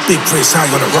 Big Grizz high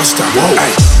on the roster. Whoa.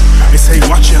 Ay. Me say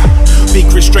watch ya. Big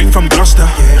Grizz straight from Gloucester.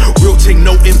 Real thing,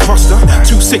 no imposter.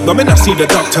 Too sick, but me not see the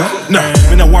doctor. Nah,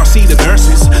 me not want see the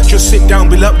nurses. Just sit down,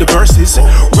 build up the verses.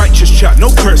 Righteous chat, no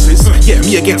curses. Yeah,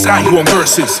 me against I who on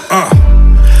verses.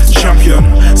 Champion,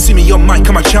 see me on mic,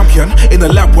 I'm a champion. In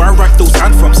the lab where I write those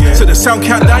anthems. So the sound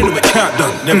can't die, no it can't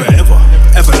done. Never ever,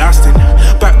 everlasting.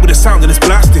 Back with the sound and it's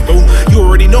blasting. You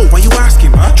already know why you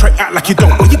asking. Try act like you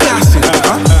don't, what you gassing?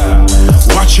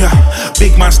 Watch ya,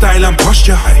 big man style and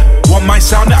posture. Want my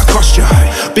sound that cost ya.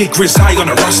 Big Grizz high on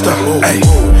the roster. Ay,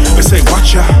 I say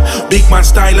watch ya, big man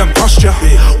style and posture.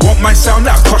 Want my sound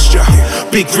that cost ya.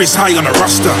 Big Grizz high on the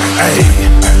roster. Ay,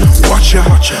 watch ya,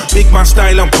 big man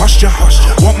style and posture.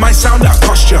 Want my sound that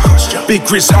cost ya. Big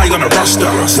Grizz high on the roster.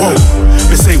 Whoa,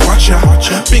 I say watch ya,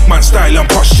 big man style and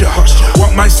posture.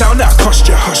 Want my sound that cost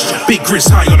ya. Big Grizz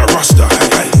high on the roster.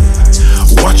 Ay,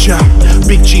 watch ya,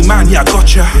 big G man, yeah, I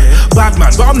gotcha. Bad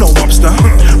man, but I'm no mobster.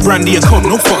 Brandy and Coke,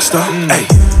 no Foster. Ay,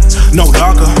 no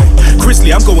lager.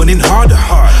 Grizzly, I'm going in harder.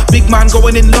 Big man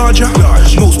going in larger.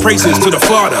 Most praises to the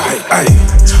Father. Ay,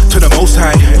 to the Most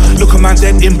High. Look a man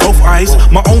dead in both eyes.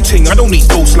 My own thing, I don't need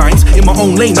ghost lines. In my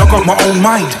own lane, I got my own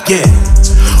mind. Yeah.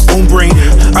 Own brain,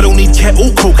 I don't need cat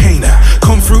or cocaine.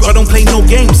 Come through, I don't play no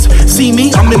games. See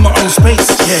me, I'm in my own space.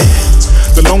 Yeah.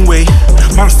 The long way,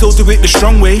 man still do it the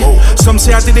strong way. Some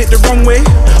say I did it the wrong way,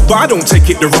 but I don't take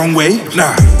it the wrong way.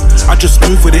 Nah, I just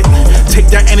move with it.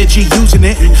 Take that energy, using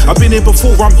it. I've been here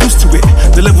before, I'm used to it.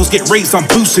 The levels get raised, I'm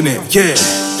boosting it. Yeah,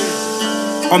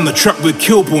 on the track with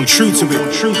Killborn, true to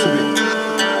it.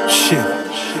 Shit,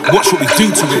 watch what we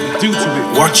do to it.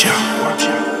 Watch out.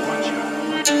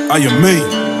 Are you me?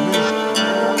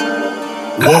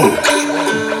 Whoa.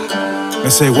 I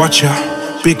say watch out.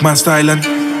 Big man styling.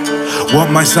 Want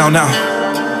my sound now?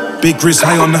 Big Grizz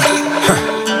high on the.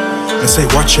 I say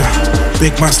watch ya,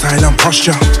 big man style and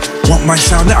posture. Want my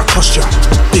sound now? Cost ya.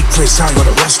 Big Grizz high on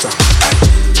the roster.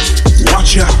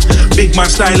 Watch ya, big man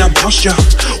style and posture.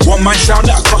 Want my sound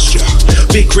now? Cost ya.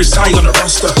 Big Grizz high on the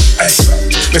roster. Ay,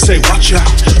 I say watch ya,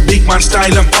 big man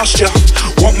style and posture.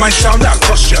 Want my sound now?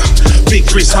 Cost ya. Big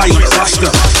Grizz high on the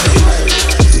roster.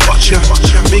 Watch ya,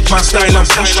 big man style and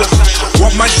posture.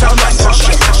 Want my sound like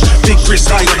posture. Big Grizz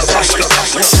high on the roster.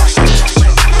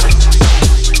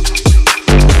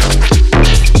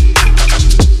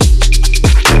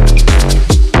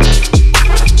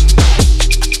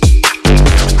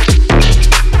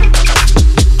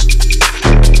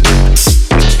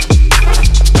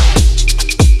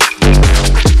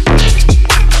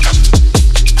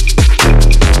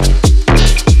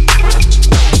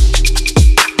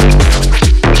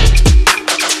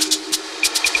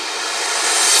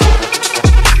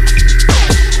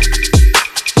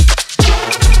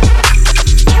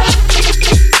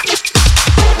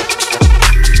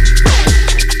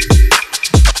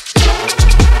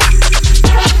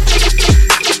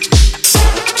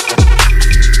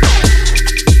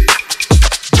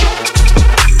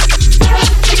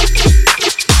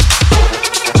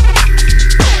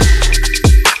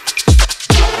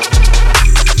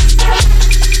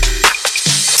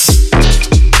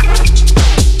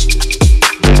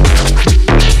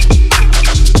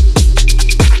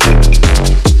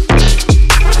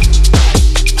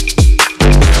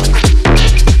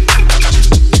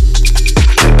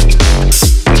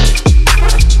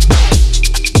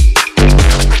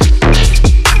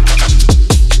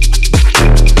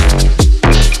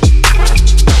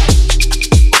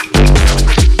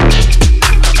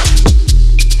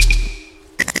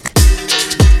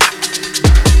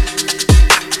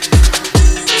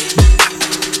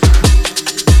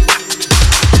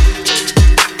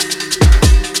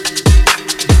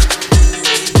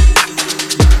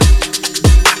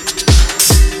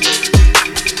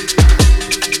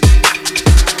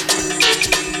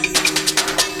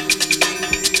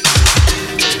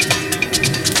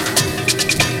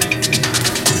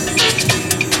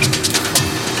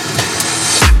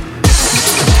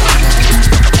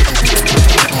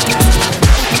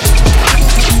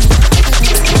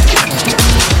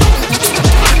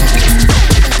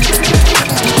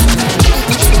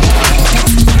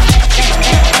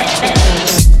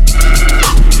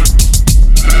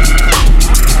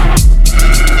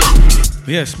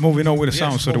 Yes, moving on with the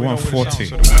sounds of the 140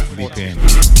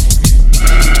 BPM.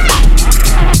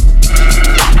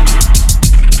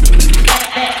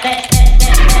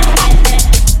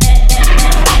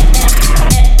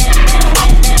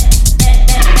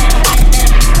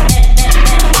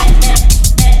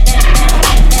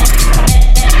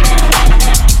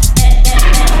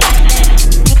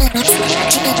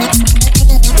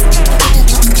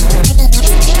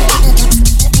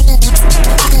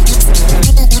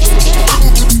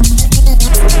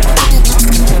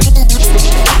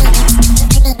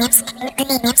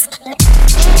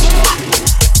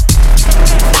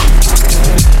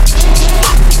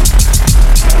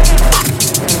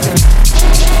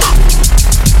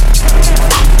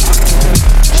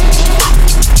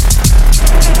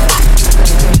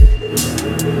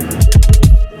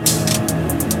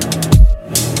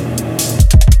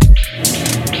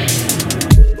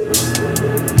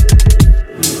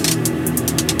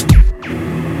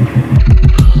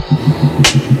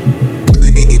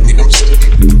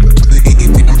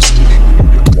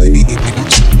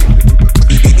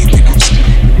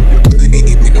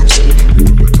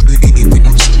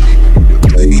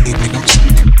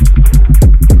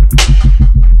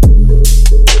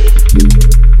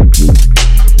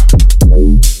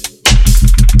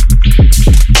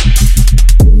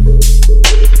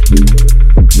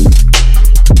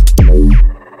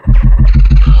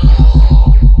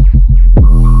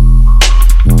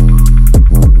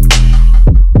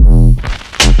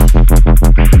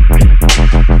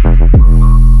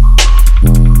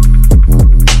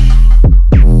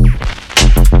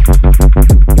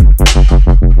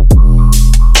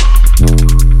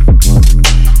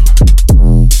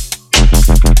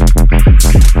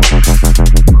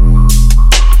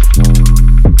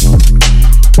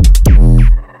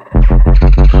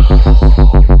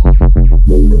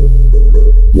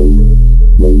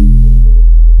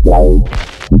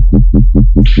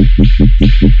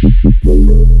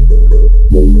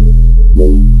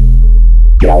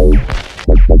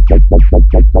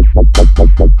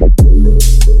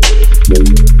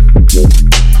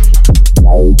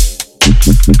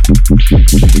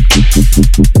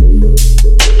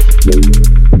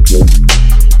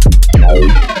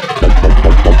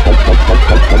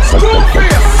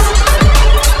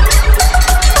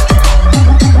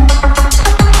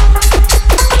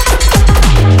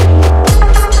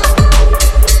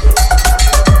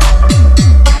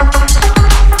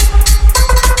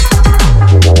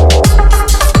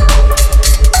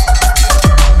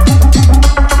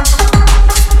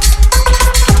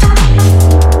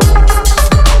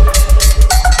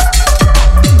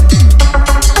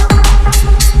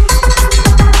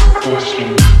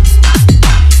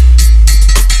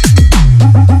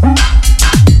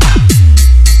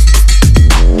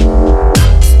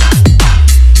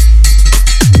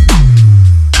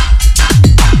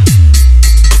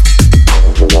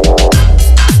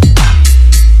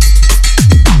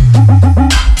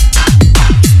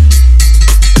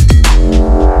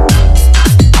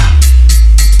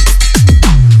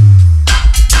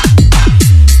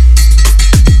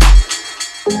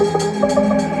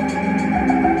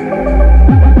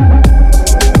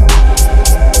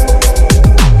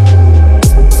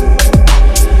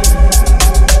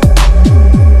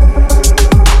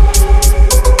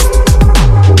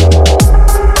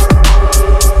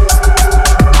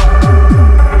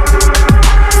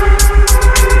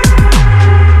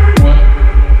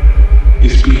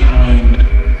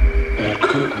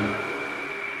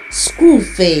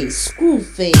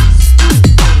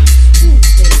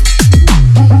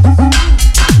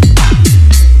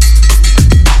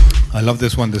 I love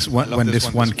this one. When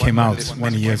this one came out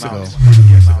many years ago.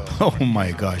 Oh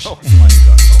my gosh.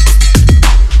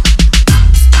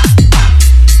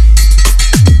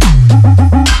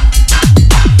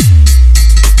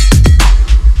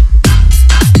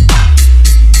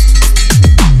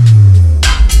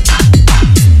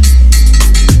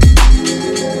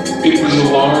 It was a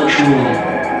large room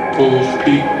full of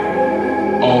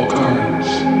people, all kinds.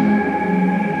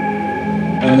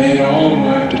 And they had all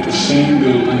arrived at the same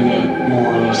building at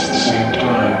more or less the same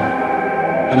time.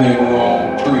 And they were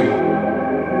all free.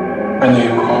 And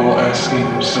they were all asking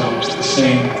themselves the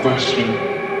same question.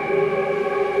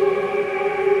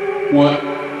 What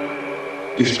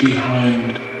is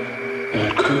behind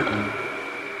that curtain?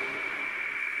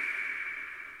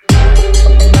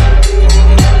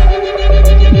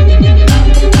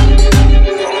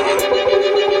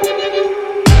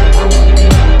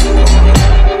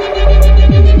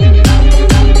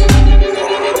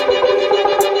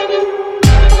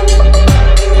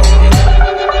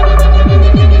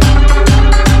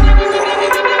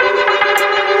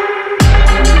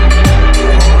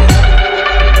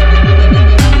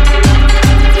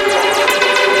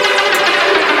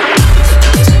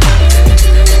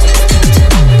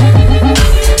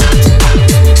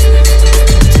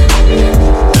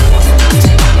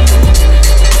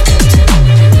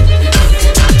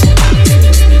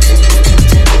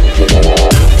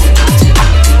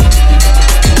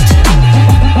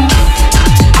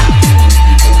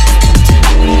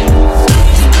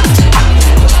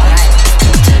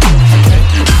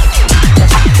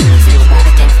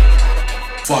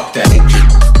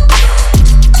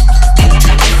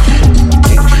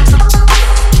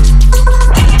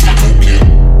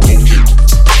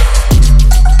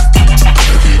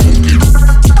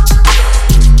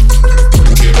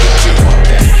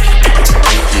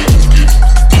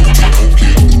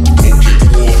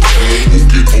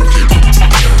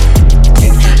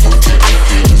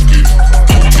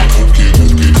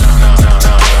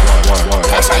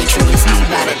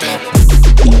 You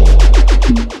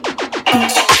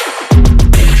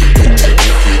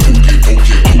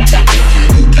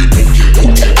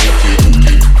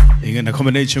get a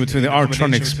combination between the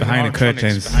Artronics behind the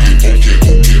curtains,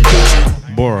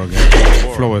 Borg,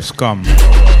 Flow of Scum,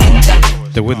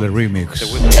 the Whittler remix.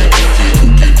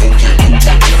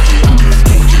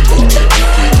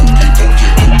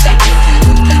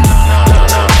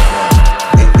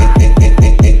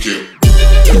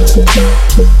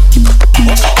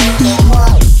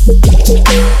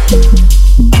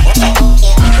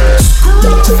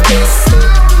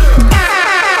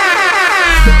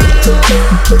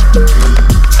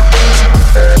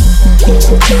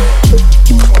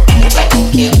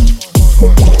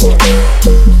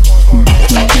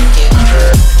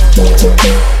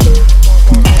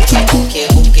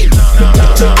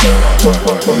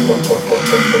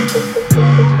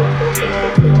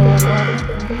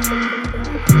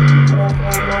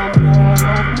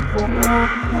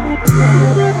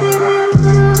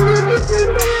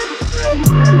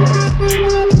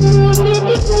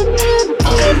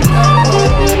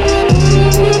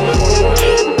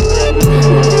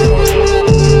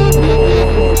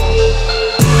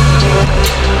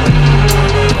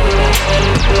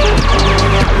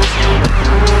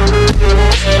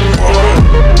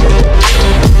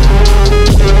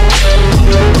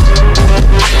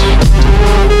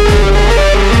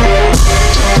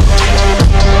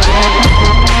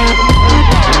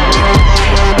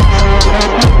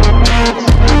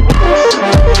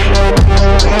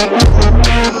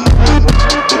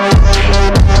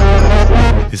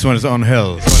 This one is on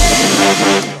Hell.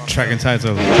 Track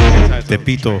entitled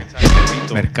Tepito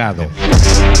Mercado.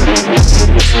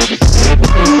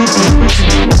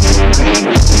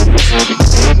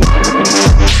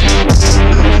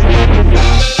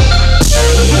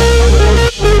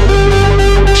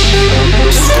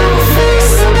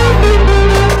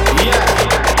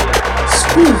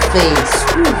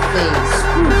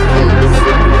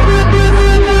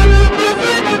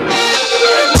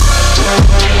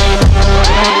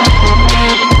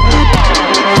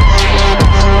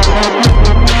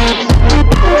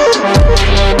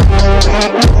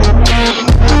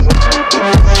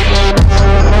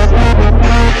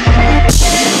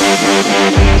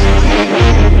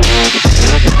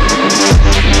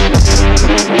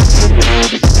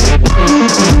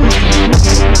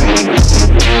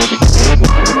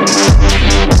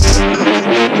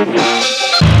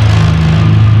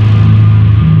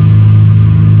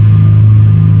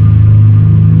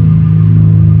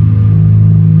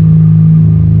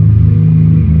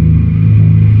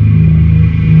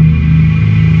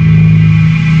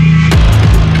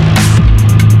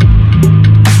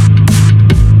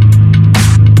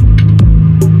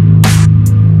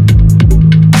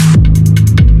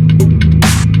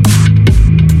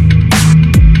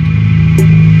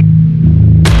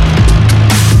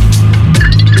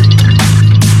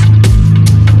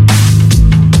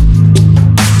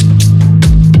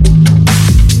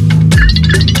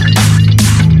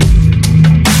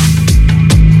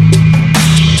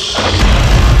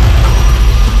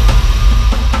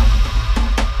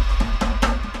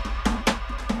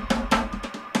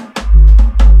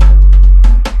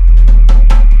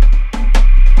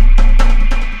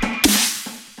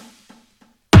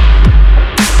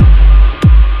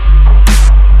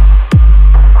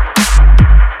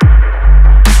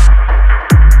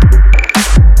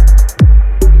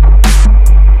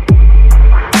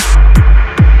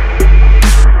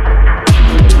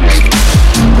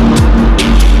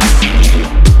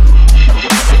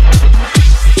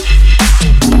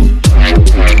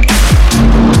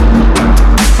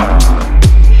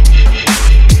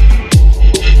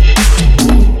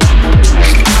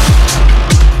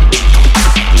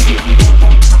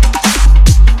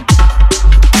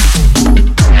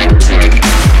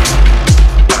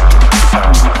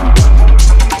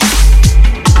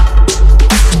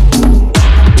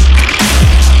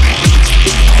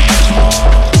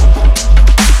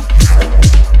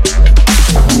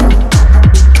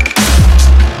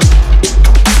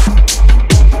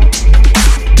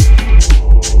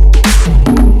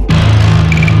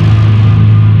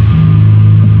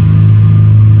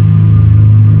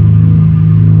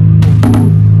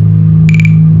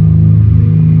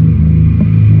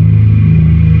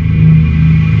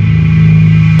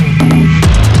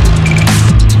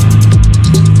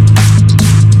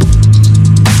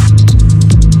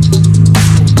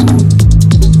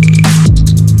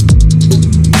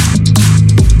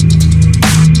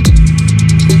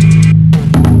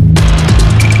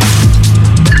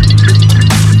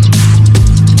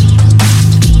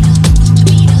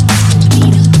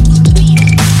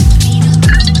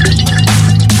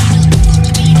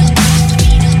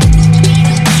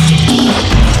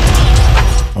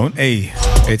 A,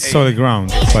 it's Solid Ground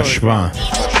by Schwan.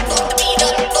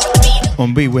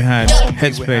 On B we had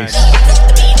Headspace,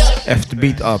 F the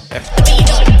Beat Up.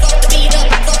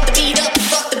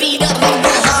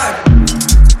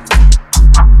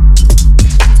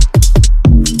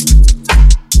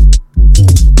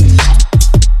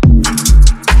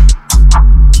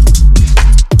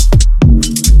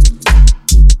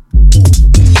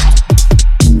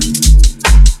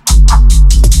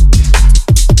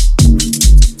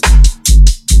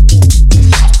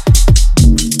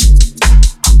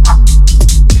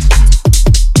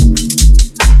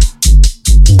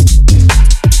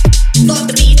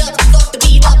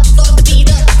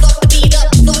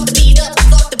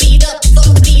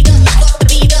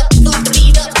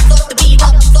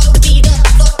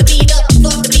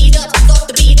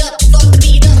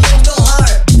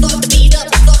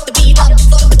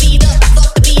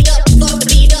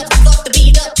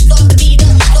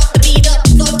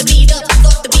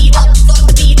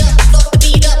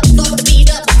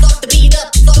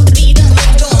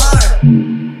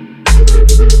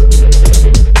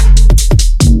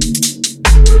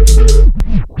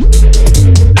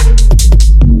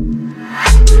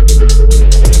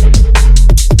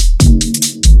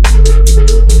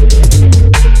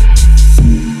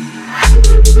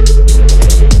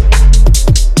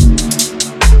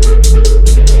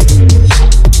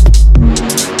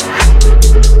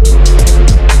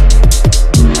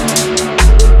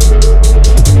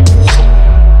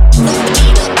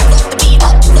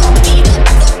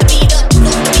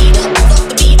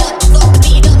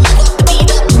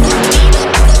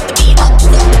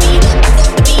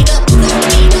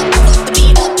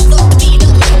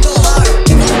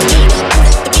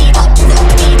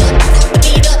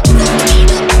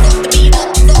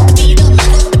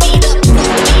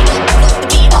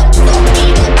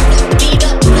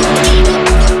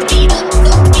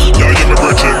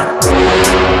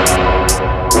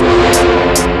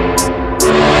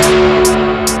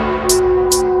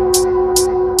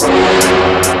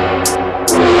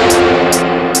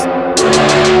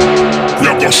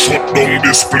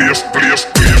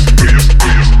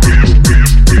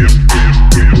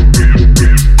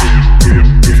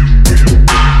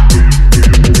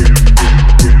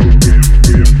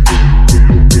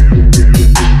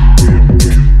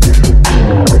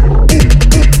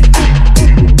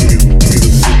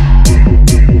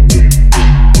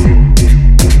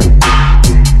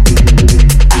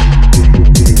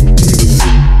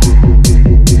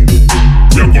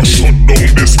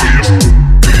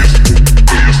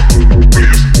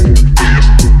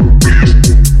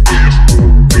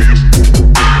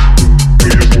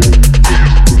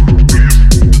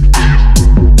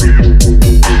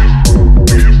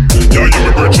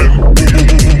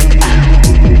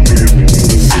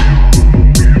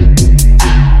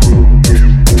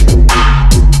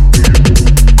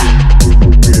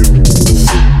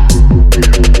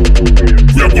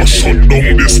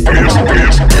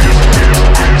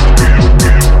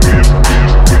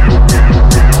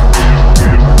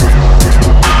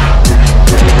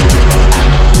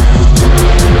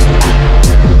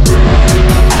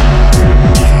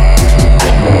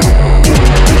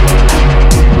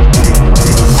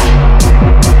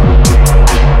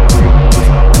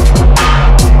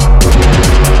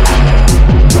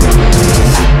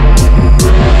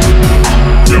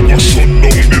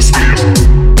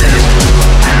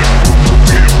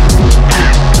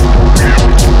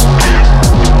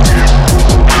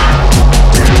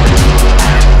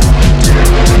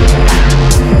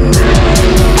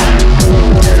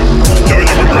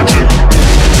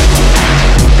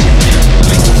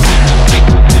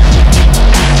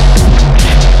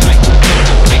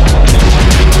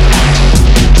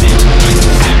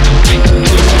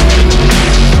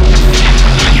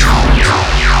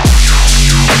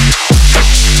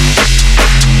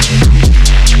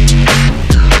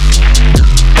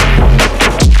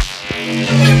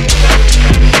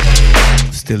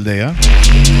 Still there?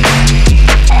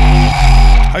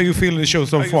 How you feeling the show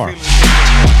so far?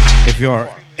 If you are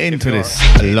into this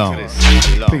alone,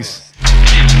 please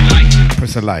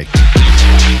press a like,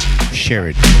 share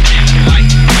it,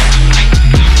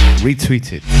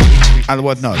 retweet it, and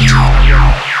whatnot.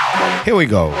 Here we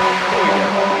go.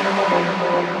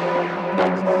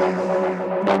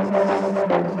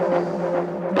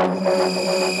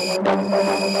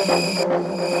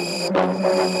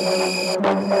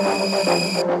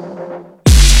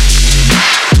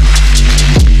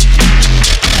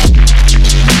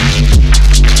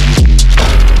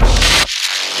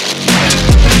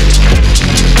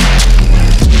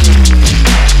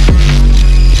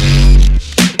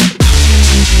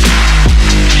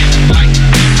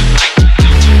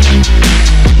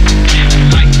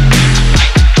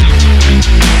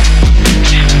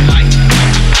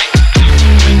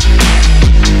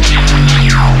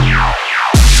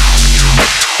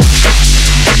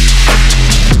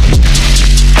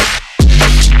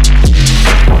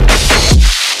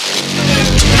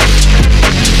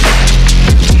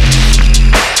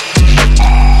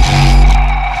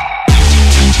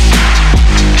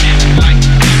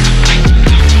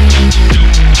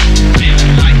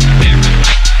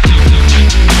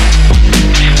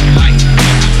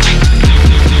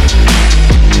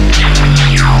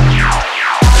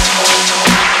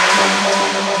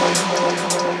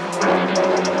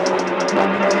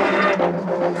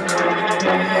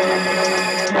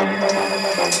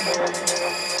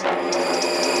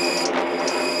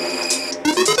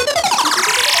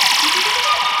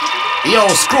 Yo,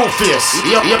 Screwface.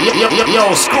 Yo,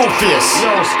 Screwface.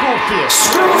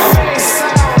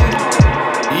 Screwface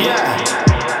sound. Yeah.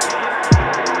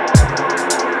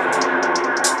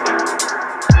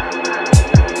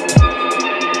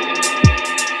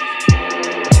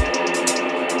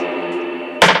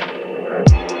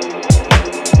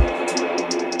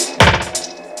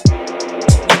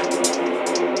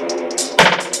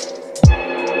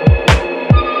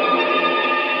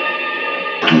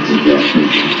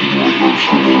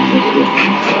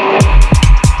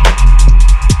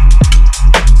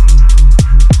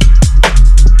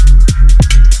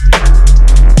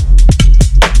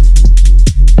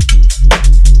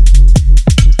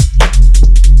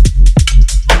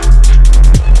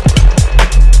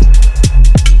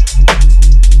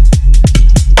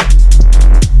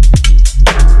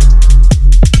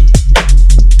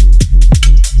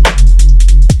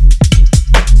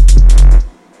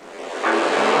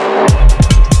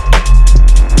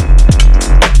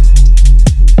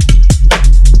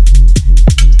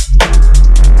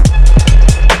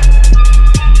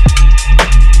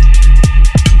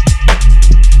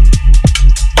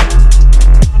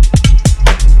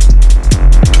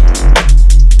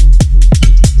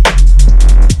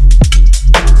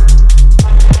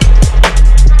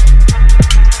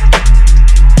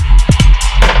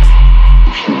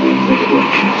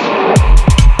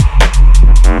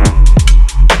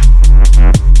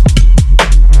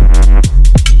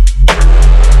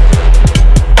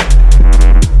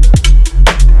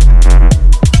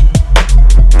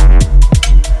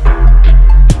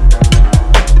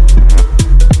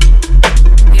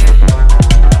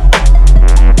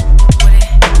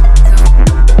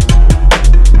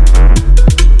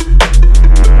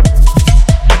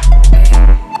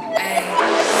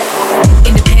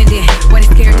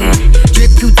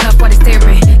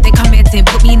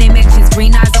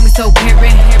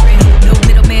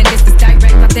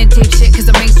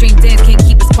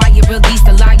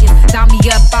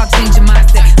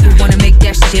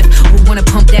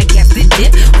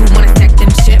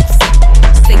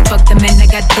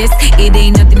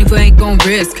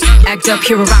 Up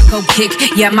here a rock go kick.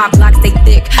 Yeah, my blocks they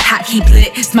thick. Hot keep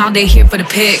lit. Smile they here for the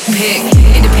pick.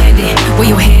 Independent, where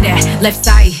your head at? Left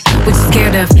side, what you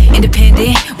scared of?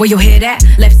 Independent, where your head at?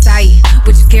 Left side,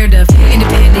 what you scared of?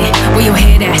 Independent, where your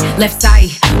head at? Left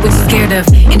side, what you scared of?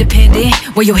 Independent,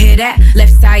 where your head at?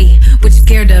 Left side, what you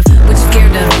scared of? What you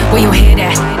scared of? Where your head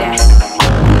at?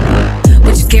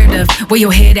 What you scared of? Where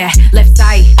your head at? Left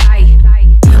side,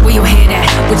 where your head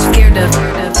at? What you scared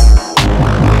of?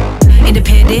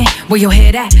 Independent, where your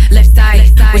head at? Left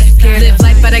side, where you scared. Live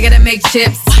life, but I gotta make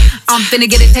chips. I'm finna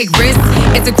get it, take risks.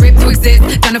 It's a grip to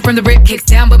exist. Done it from the rip, kicks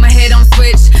down, but my head on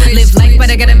switch. Live life, but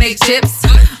I gotta make chips.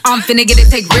 I'm finna get it,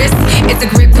 take risks. It's a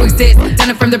grip to exist.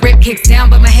 Done it from the rip, kicks down,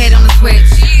 but my head on the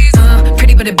switch.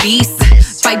 Pretty but a beast.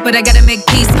 Fight, but I gotta make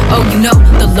peace. Oh, you know,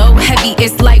 the low heavy,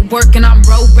 it's light work, and I'm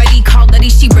road ready. Call Letty,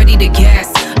 she ready to gas.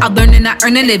 I learn and I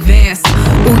earn in advance.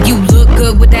 Ooh, you look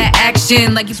good with that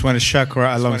action. Like you This one is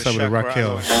Chakra alongside with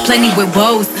Raquel. Plenty with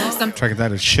woes. Some Track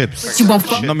that is Chips. you won't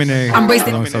fuck. Nominate I'm raising.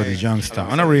 alongside the Youngstar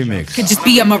on a remix. Could just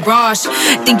be a mirage.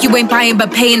 Think you ain't buying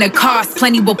but paying the cost.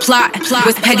 Plenty will plot.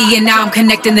 Was petty and now I'm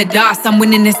connecting the dots. I'm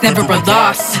winning, it's never a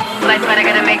loss. Life, but I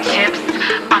gotta make chips.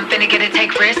 I'm finna get it,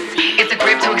 take risks. It's a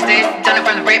grip to exist. Done it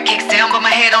from the rip, kicks down, but my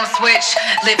head on switch.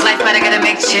 Live life, but I gotta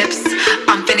make chips.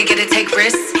 I'm finna get it, take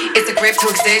risks. It's a grip to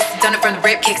exist. Done it from the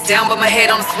rip, kicks down, but my head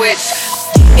on switch.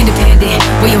 Independent,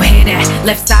 where your head at?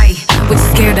 Left side, what you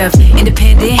scared of?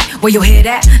 Independent, where your head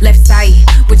at? Left side,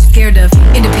 what you scared of?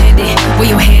 Independent, where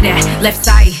your head at? Left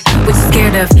side, what you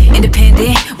scared of?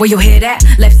 Independent, where your head at?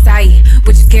 Left side,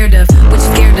 what you scared of? What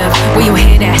you scared of? Where your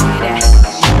head at?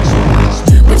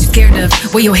 What you scared of?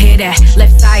 Where your head at?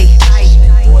 Left side,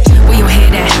 where your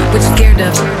head at? What you scared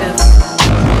of?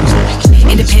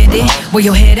 Independent, where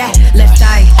your head at? Left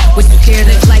side, what you scared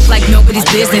of? Life like nobody's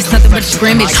business, nothing but a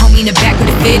scrimmage. Homie in the back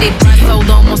with a fitted, soul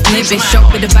almost limpid. Show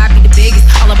with the vibe be the biggest,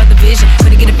 all about the vision.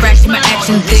 Couldn't get a fraction, my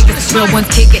action thickest. Real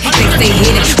ones kick it, they stay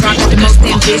hidden. Rock with the most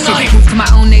ambitious, move to my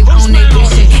own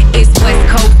vision. It's West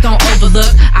Coast, don't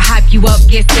overlook. I hype you up,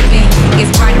 get sipping.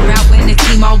 It's brighter out when the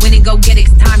team all winning. Go get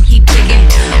it, it's time, keep ticking.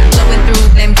 Blowing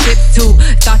through them chips too.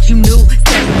 Thought you knew,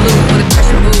 step blue for the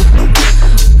pressure move.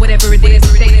 Whatever it is,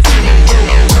 say it.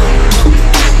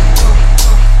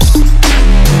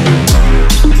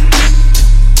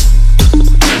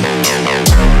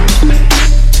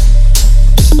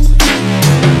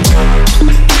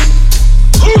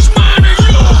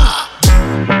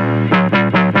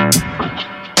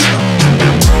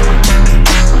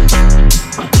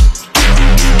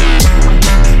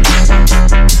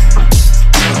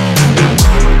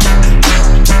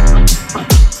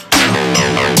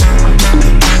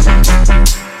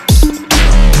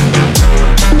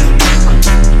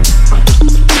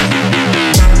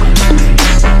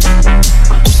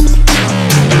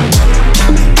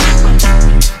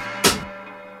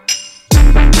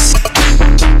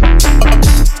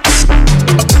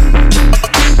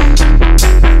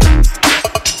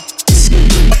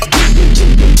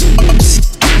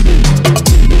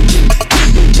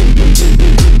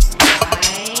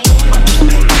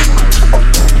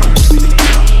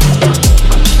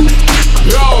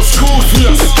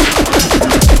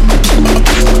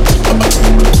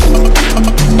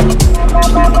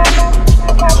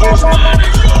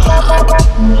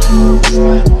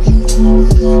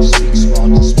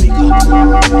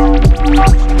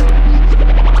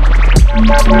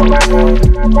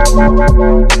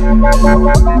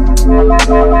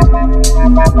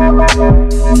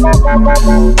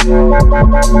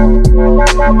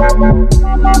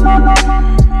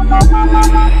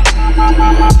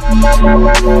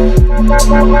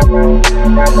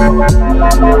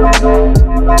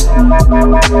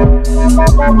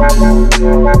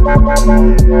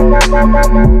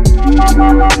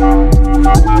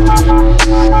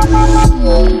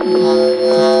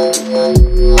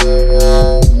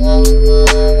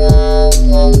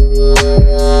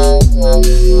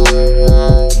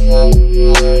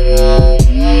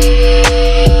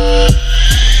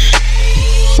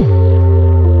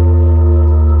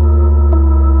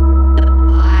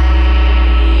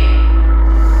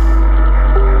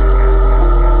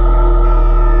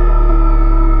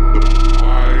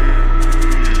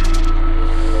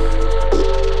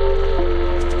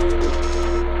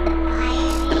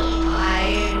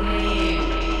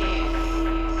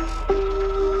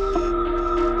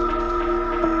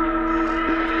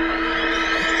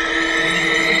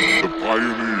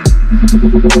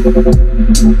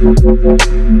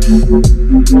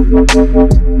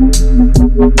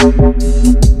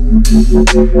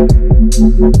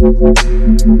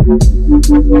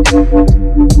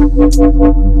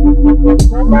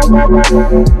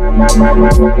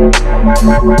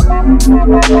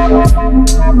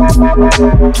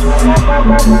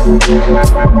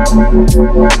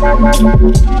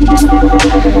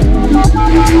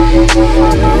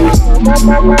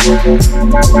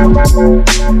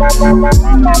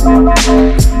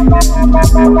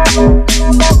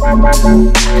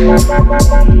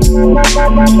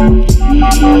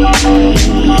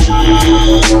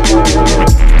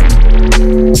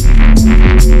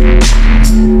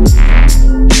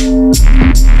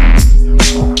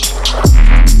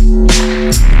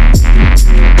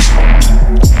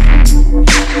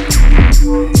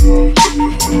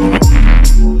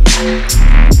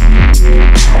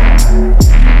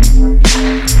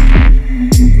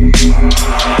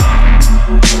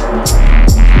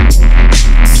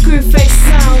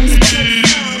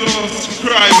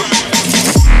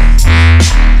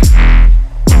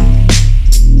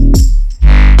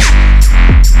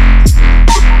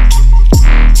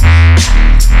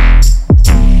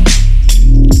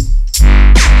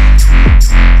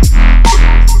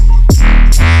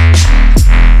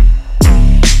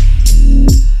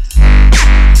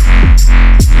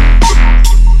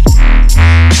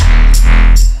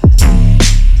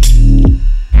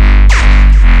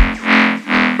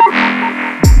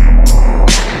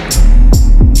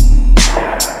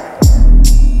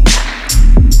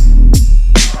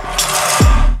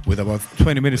 About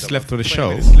 20 minutes left of the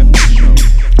show.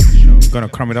 I'm gonna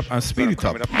cram it up and speed it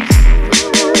up.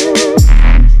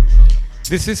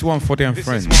 This is 140 and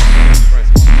Friends.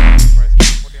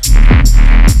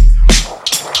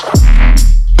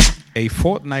 A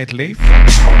fortnightly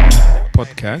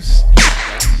podcast,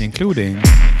 including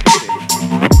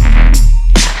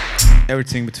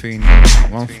everything between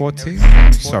 140.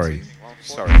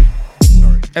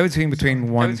 Everything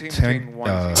between 110,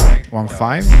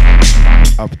 15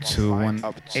 up to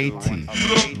 180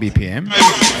 BPM.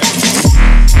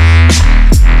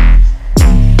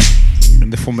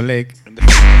 And the formulaic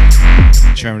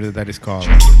genre that is called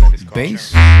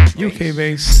bass, UK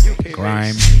bass,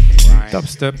 grime,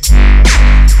 dubstep,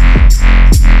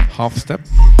 half step,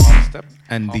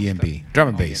 and DnB, drum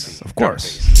and bass, of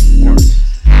course.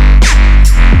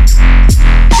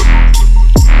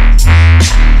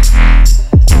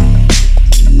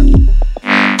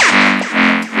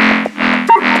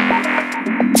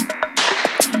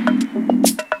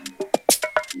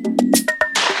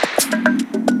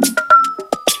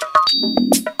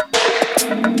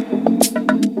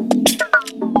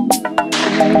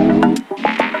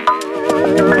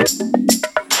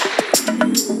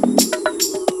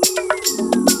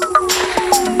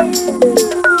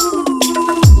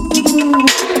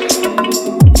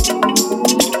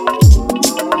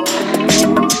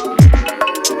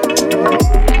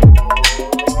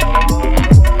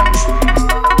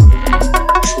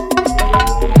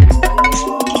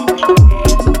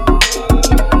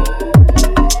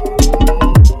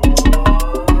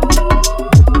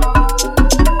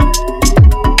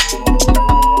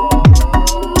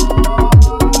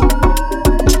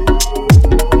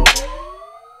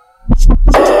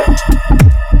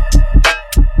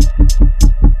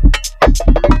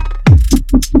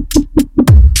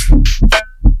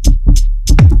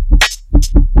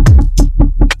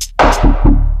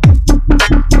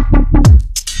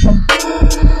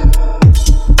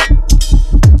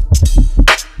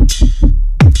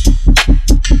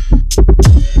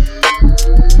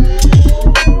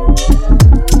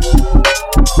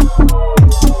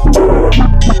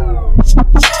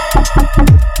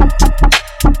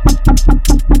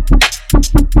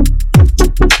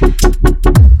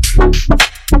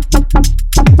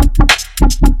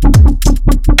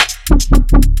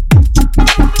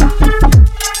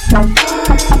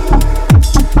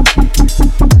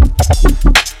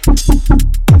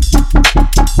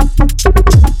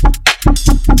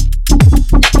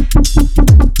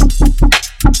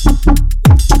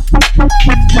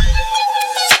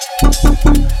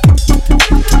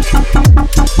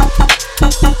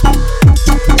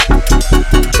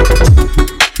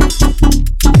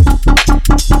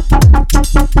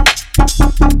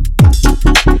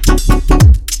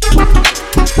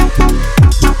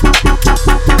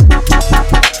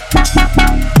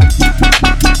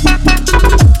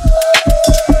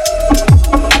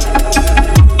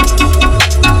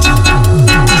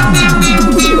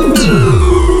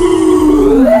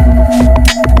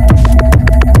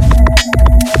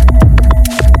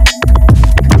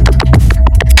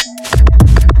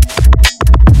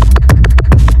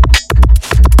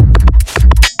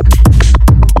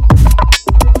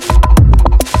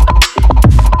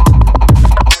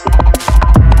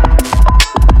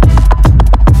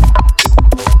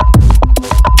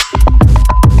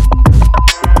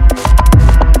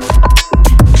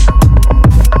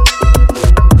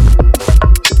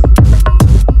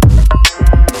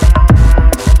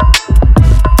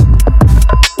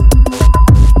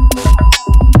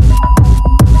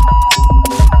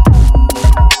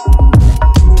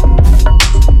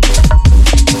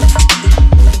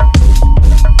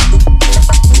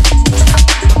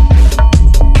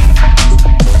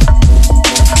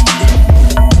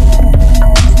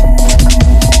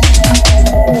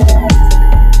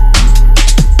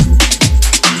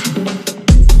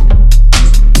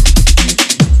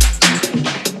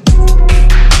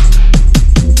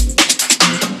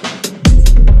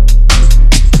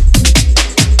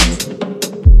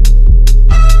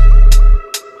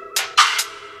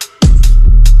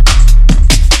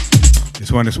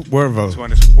 This one is Wervel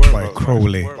by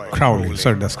Crowley. Crowley,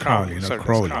 sorry, that's Crowley, not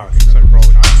Crowley.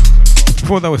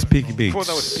 Before that was Peaky Beats.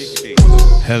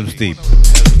 Hells Deep.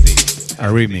 A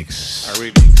remix.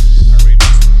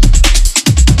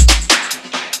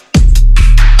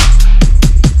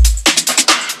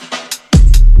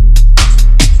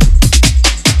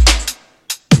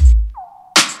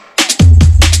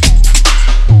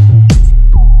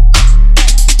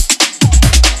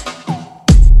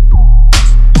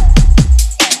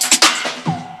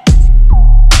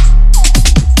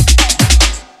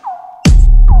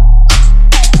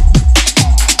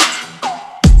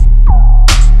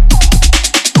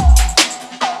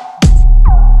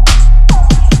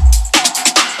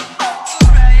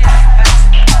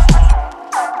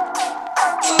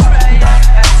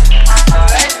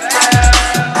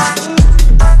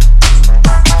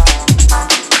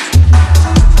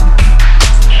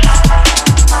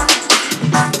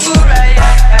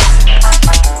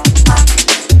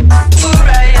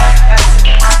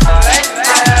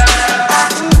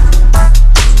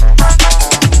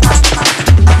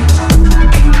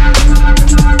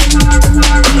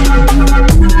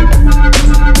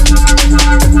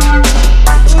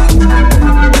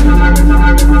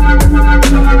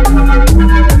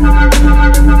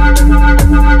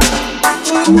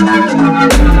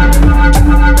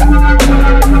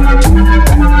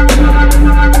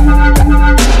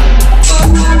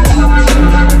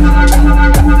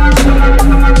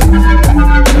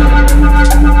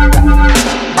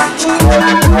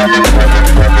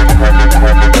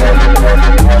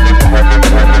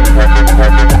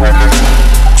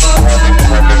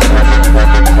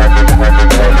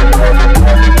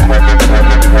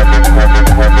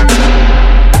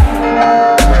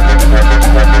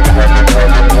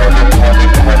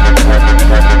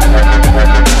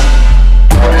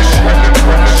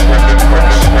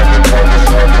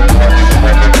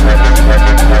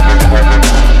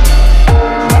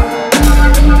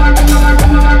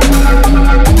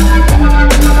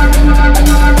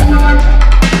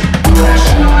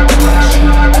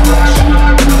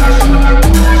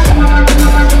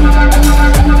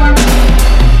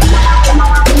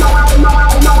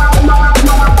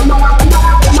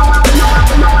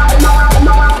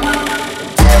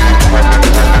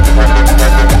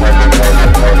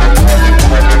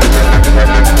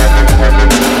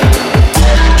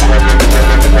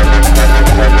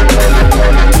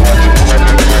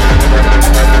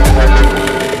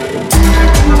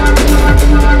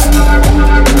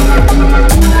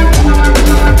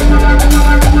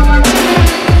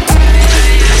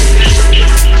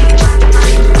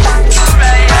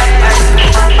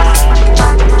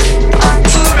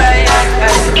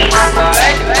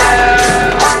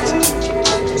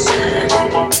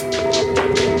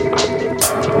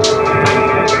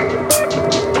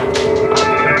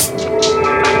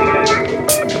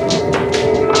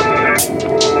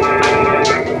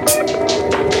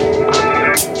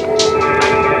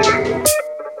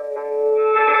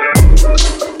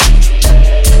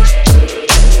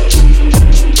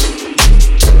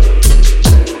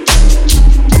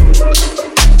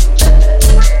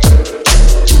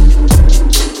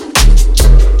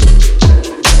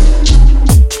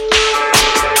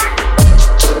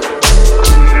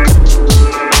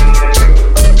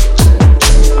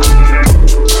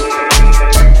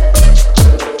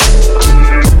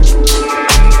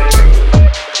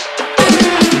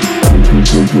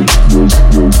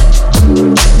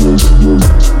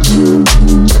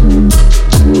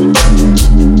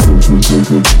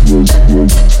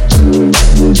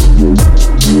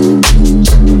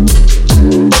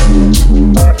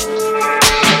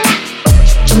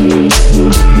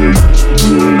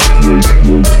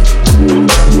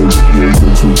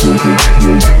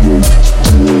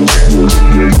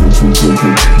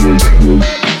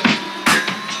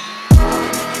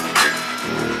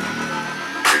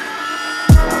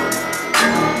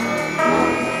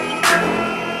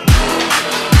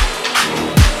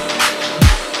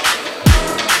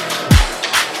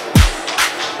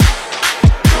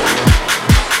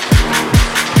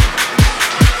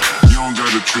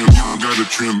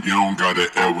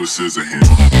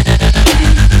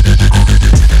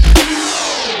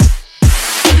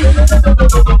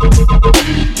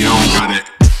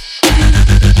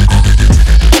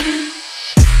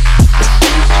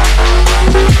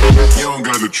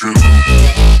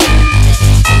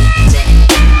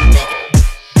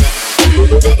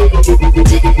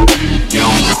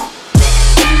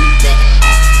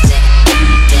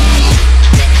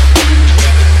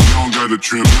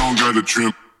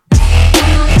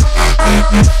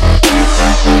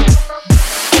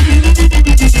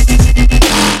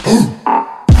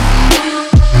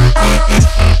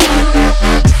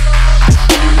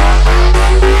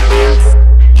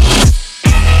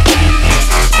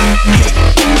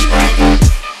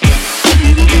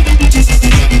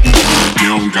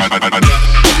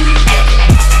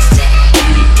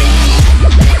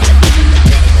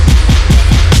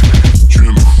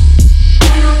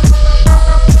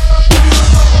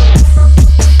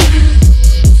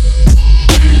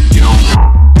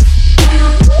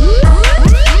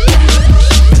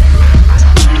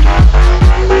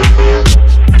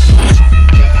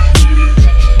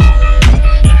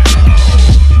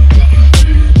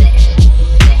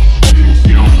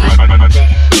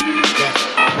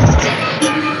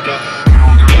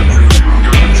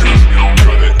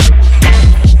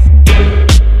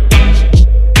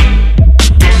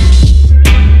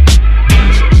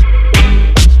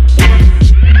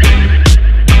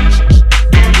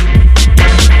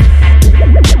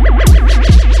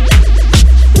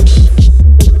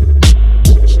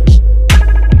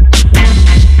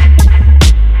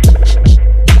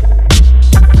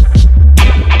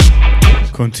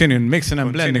 Continuing mixing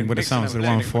and blending with the sounds of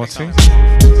 140.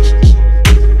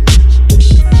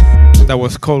 That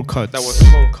was Cold Cuts.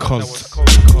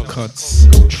 Cuts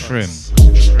Trim.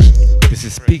 This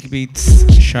is Peak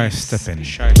Beats, Shy Steppin'.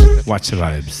 Watch the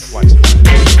vibes.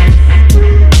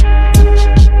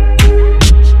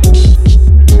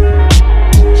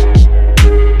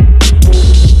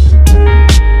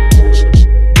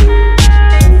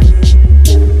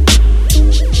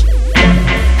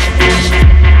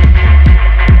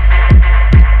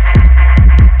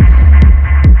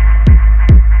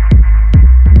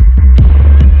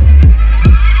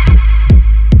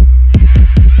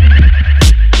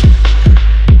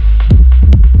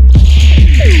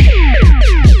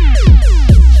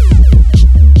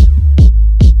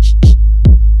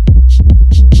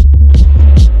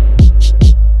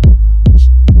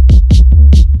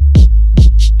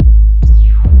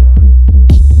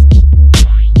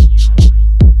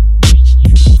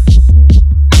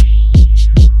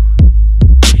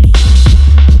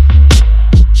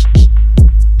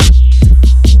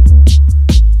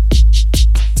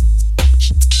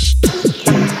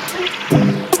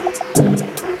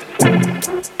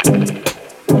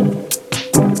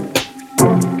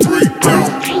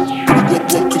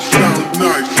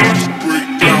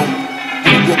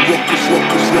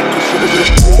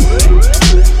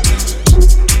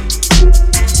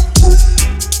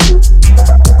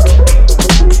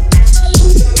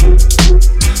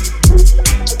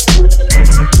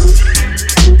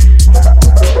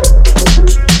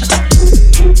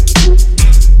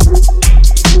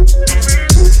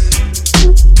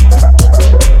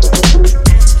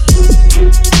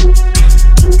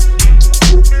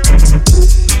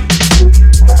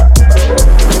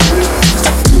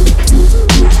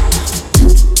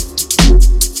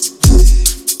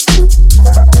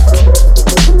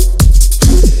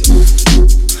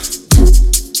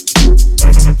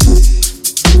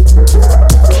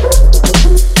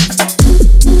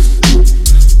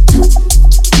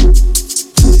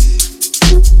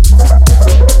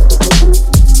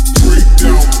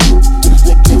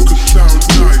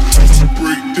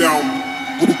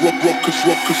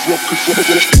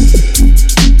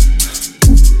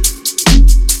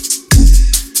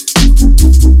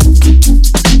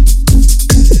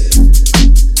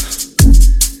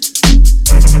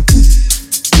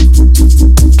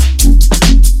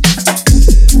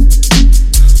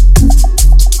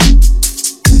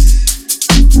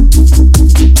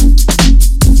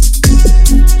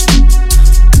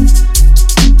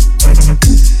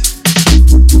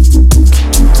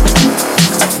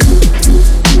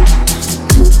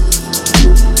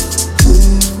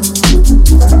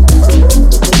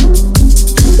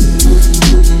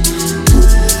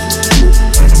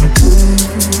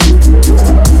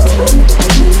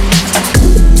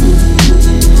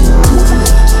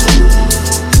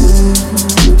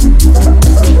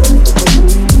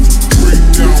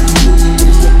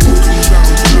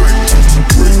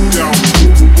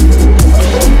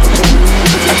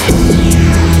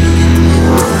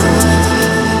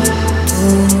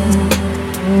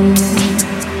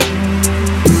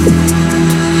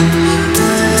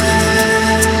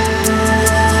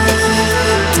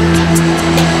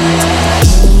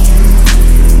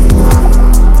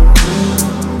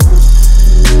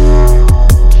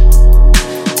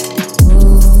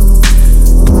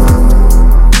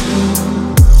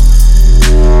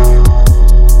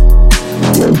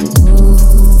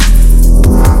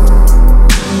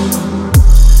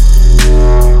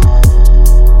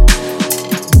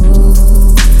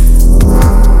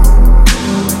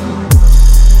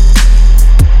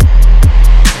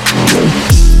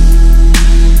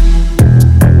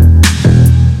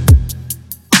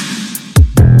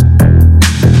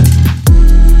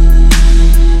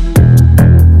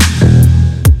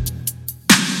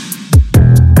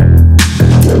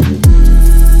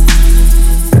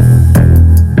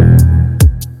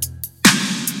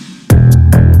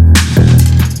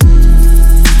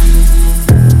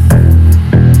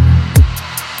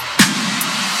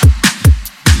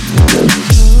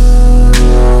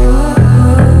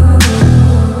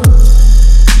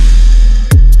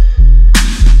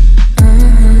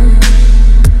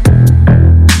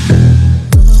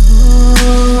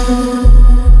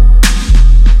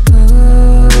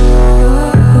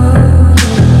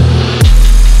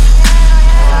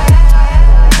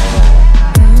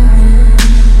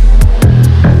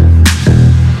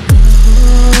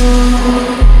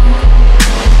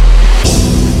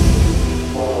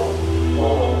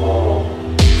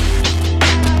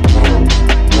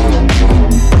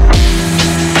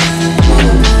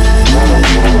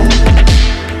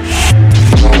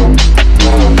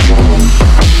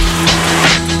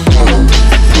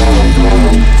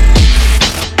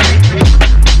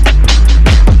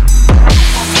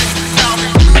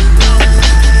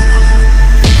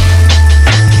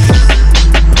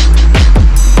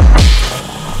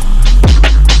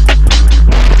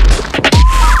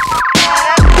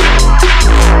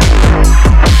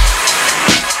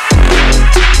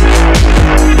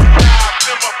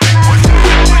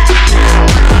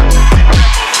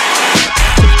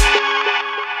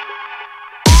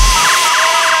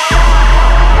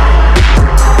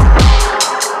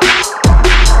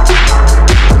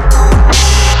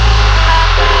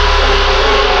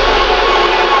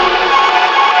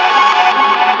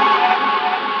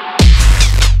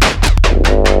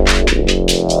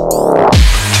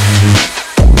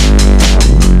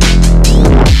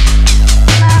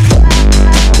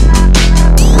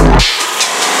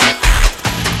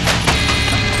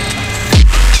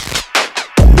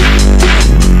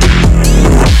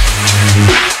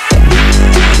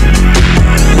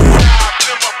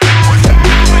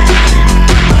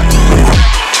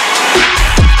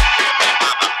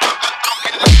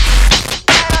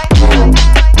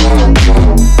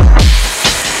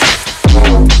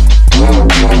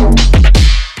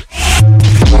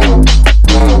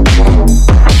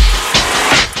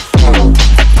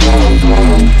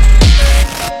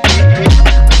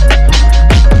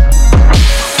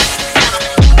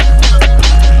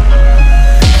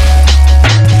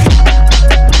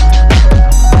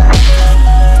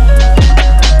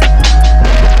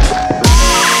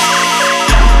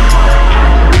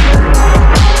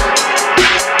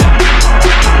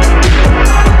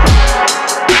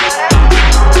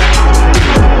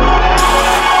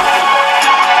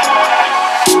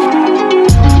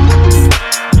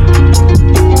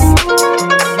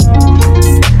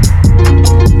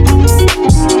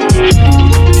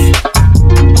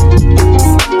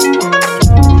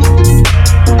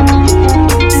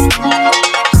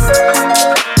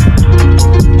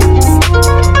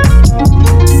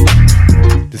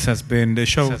 has been the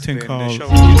show thing called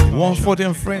 140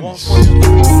 and Friends.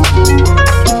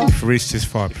 If you reached this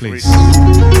far, please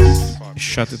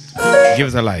shut it, give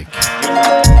us a like,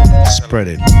 spread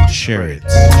it, share it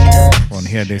on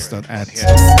hearthis.at,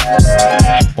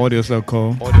 Audios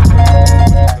Local,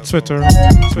 Twitter,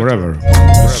 wherever.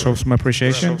 This shows my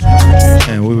appreciation,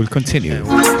 and we will continue.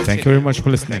 Thank you very much for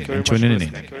listening and tuning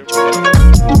in.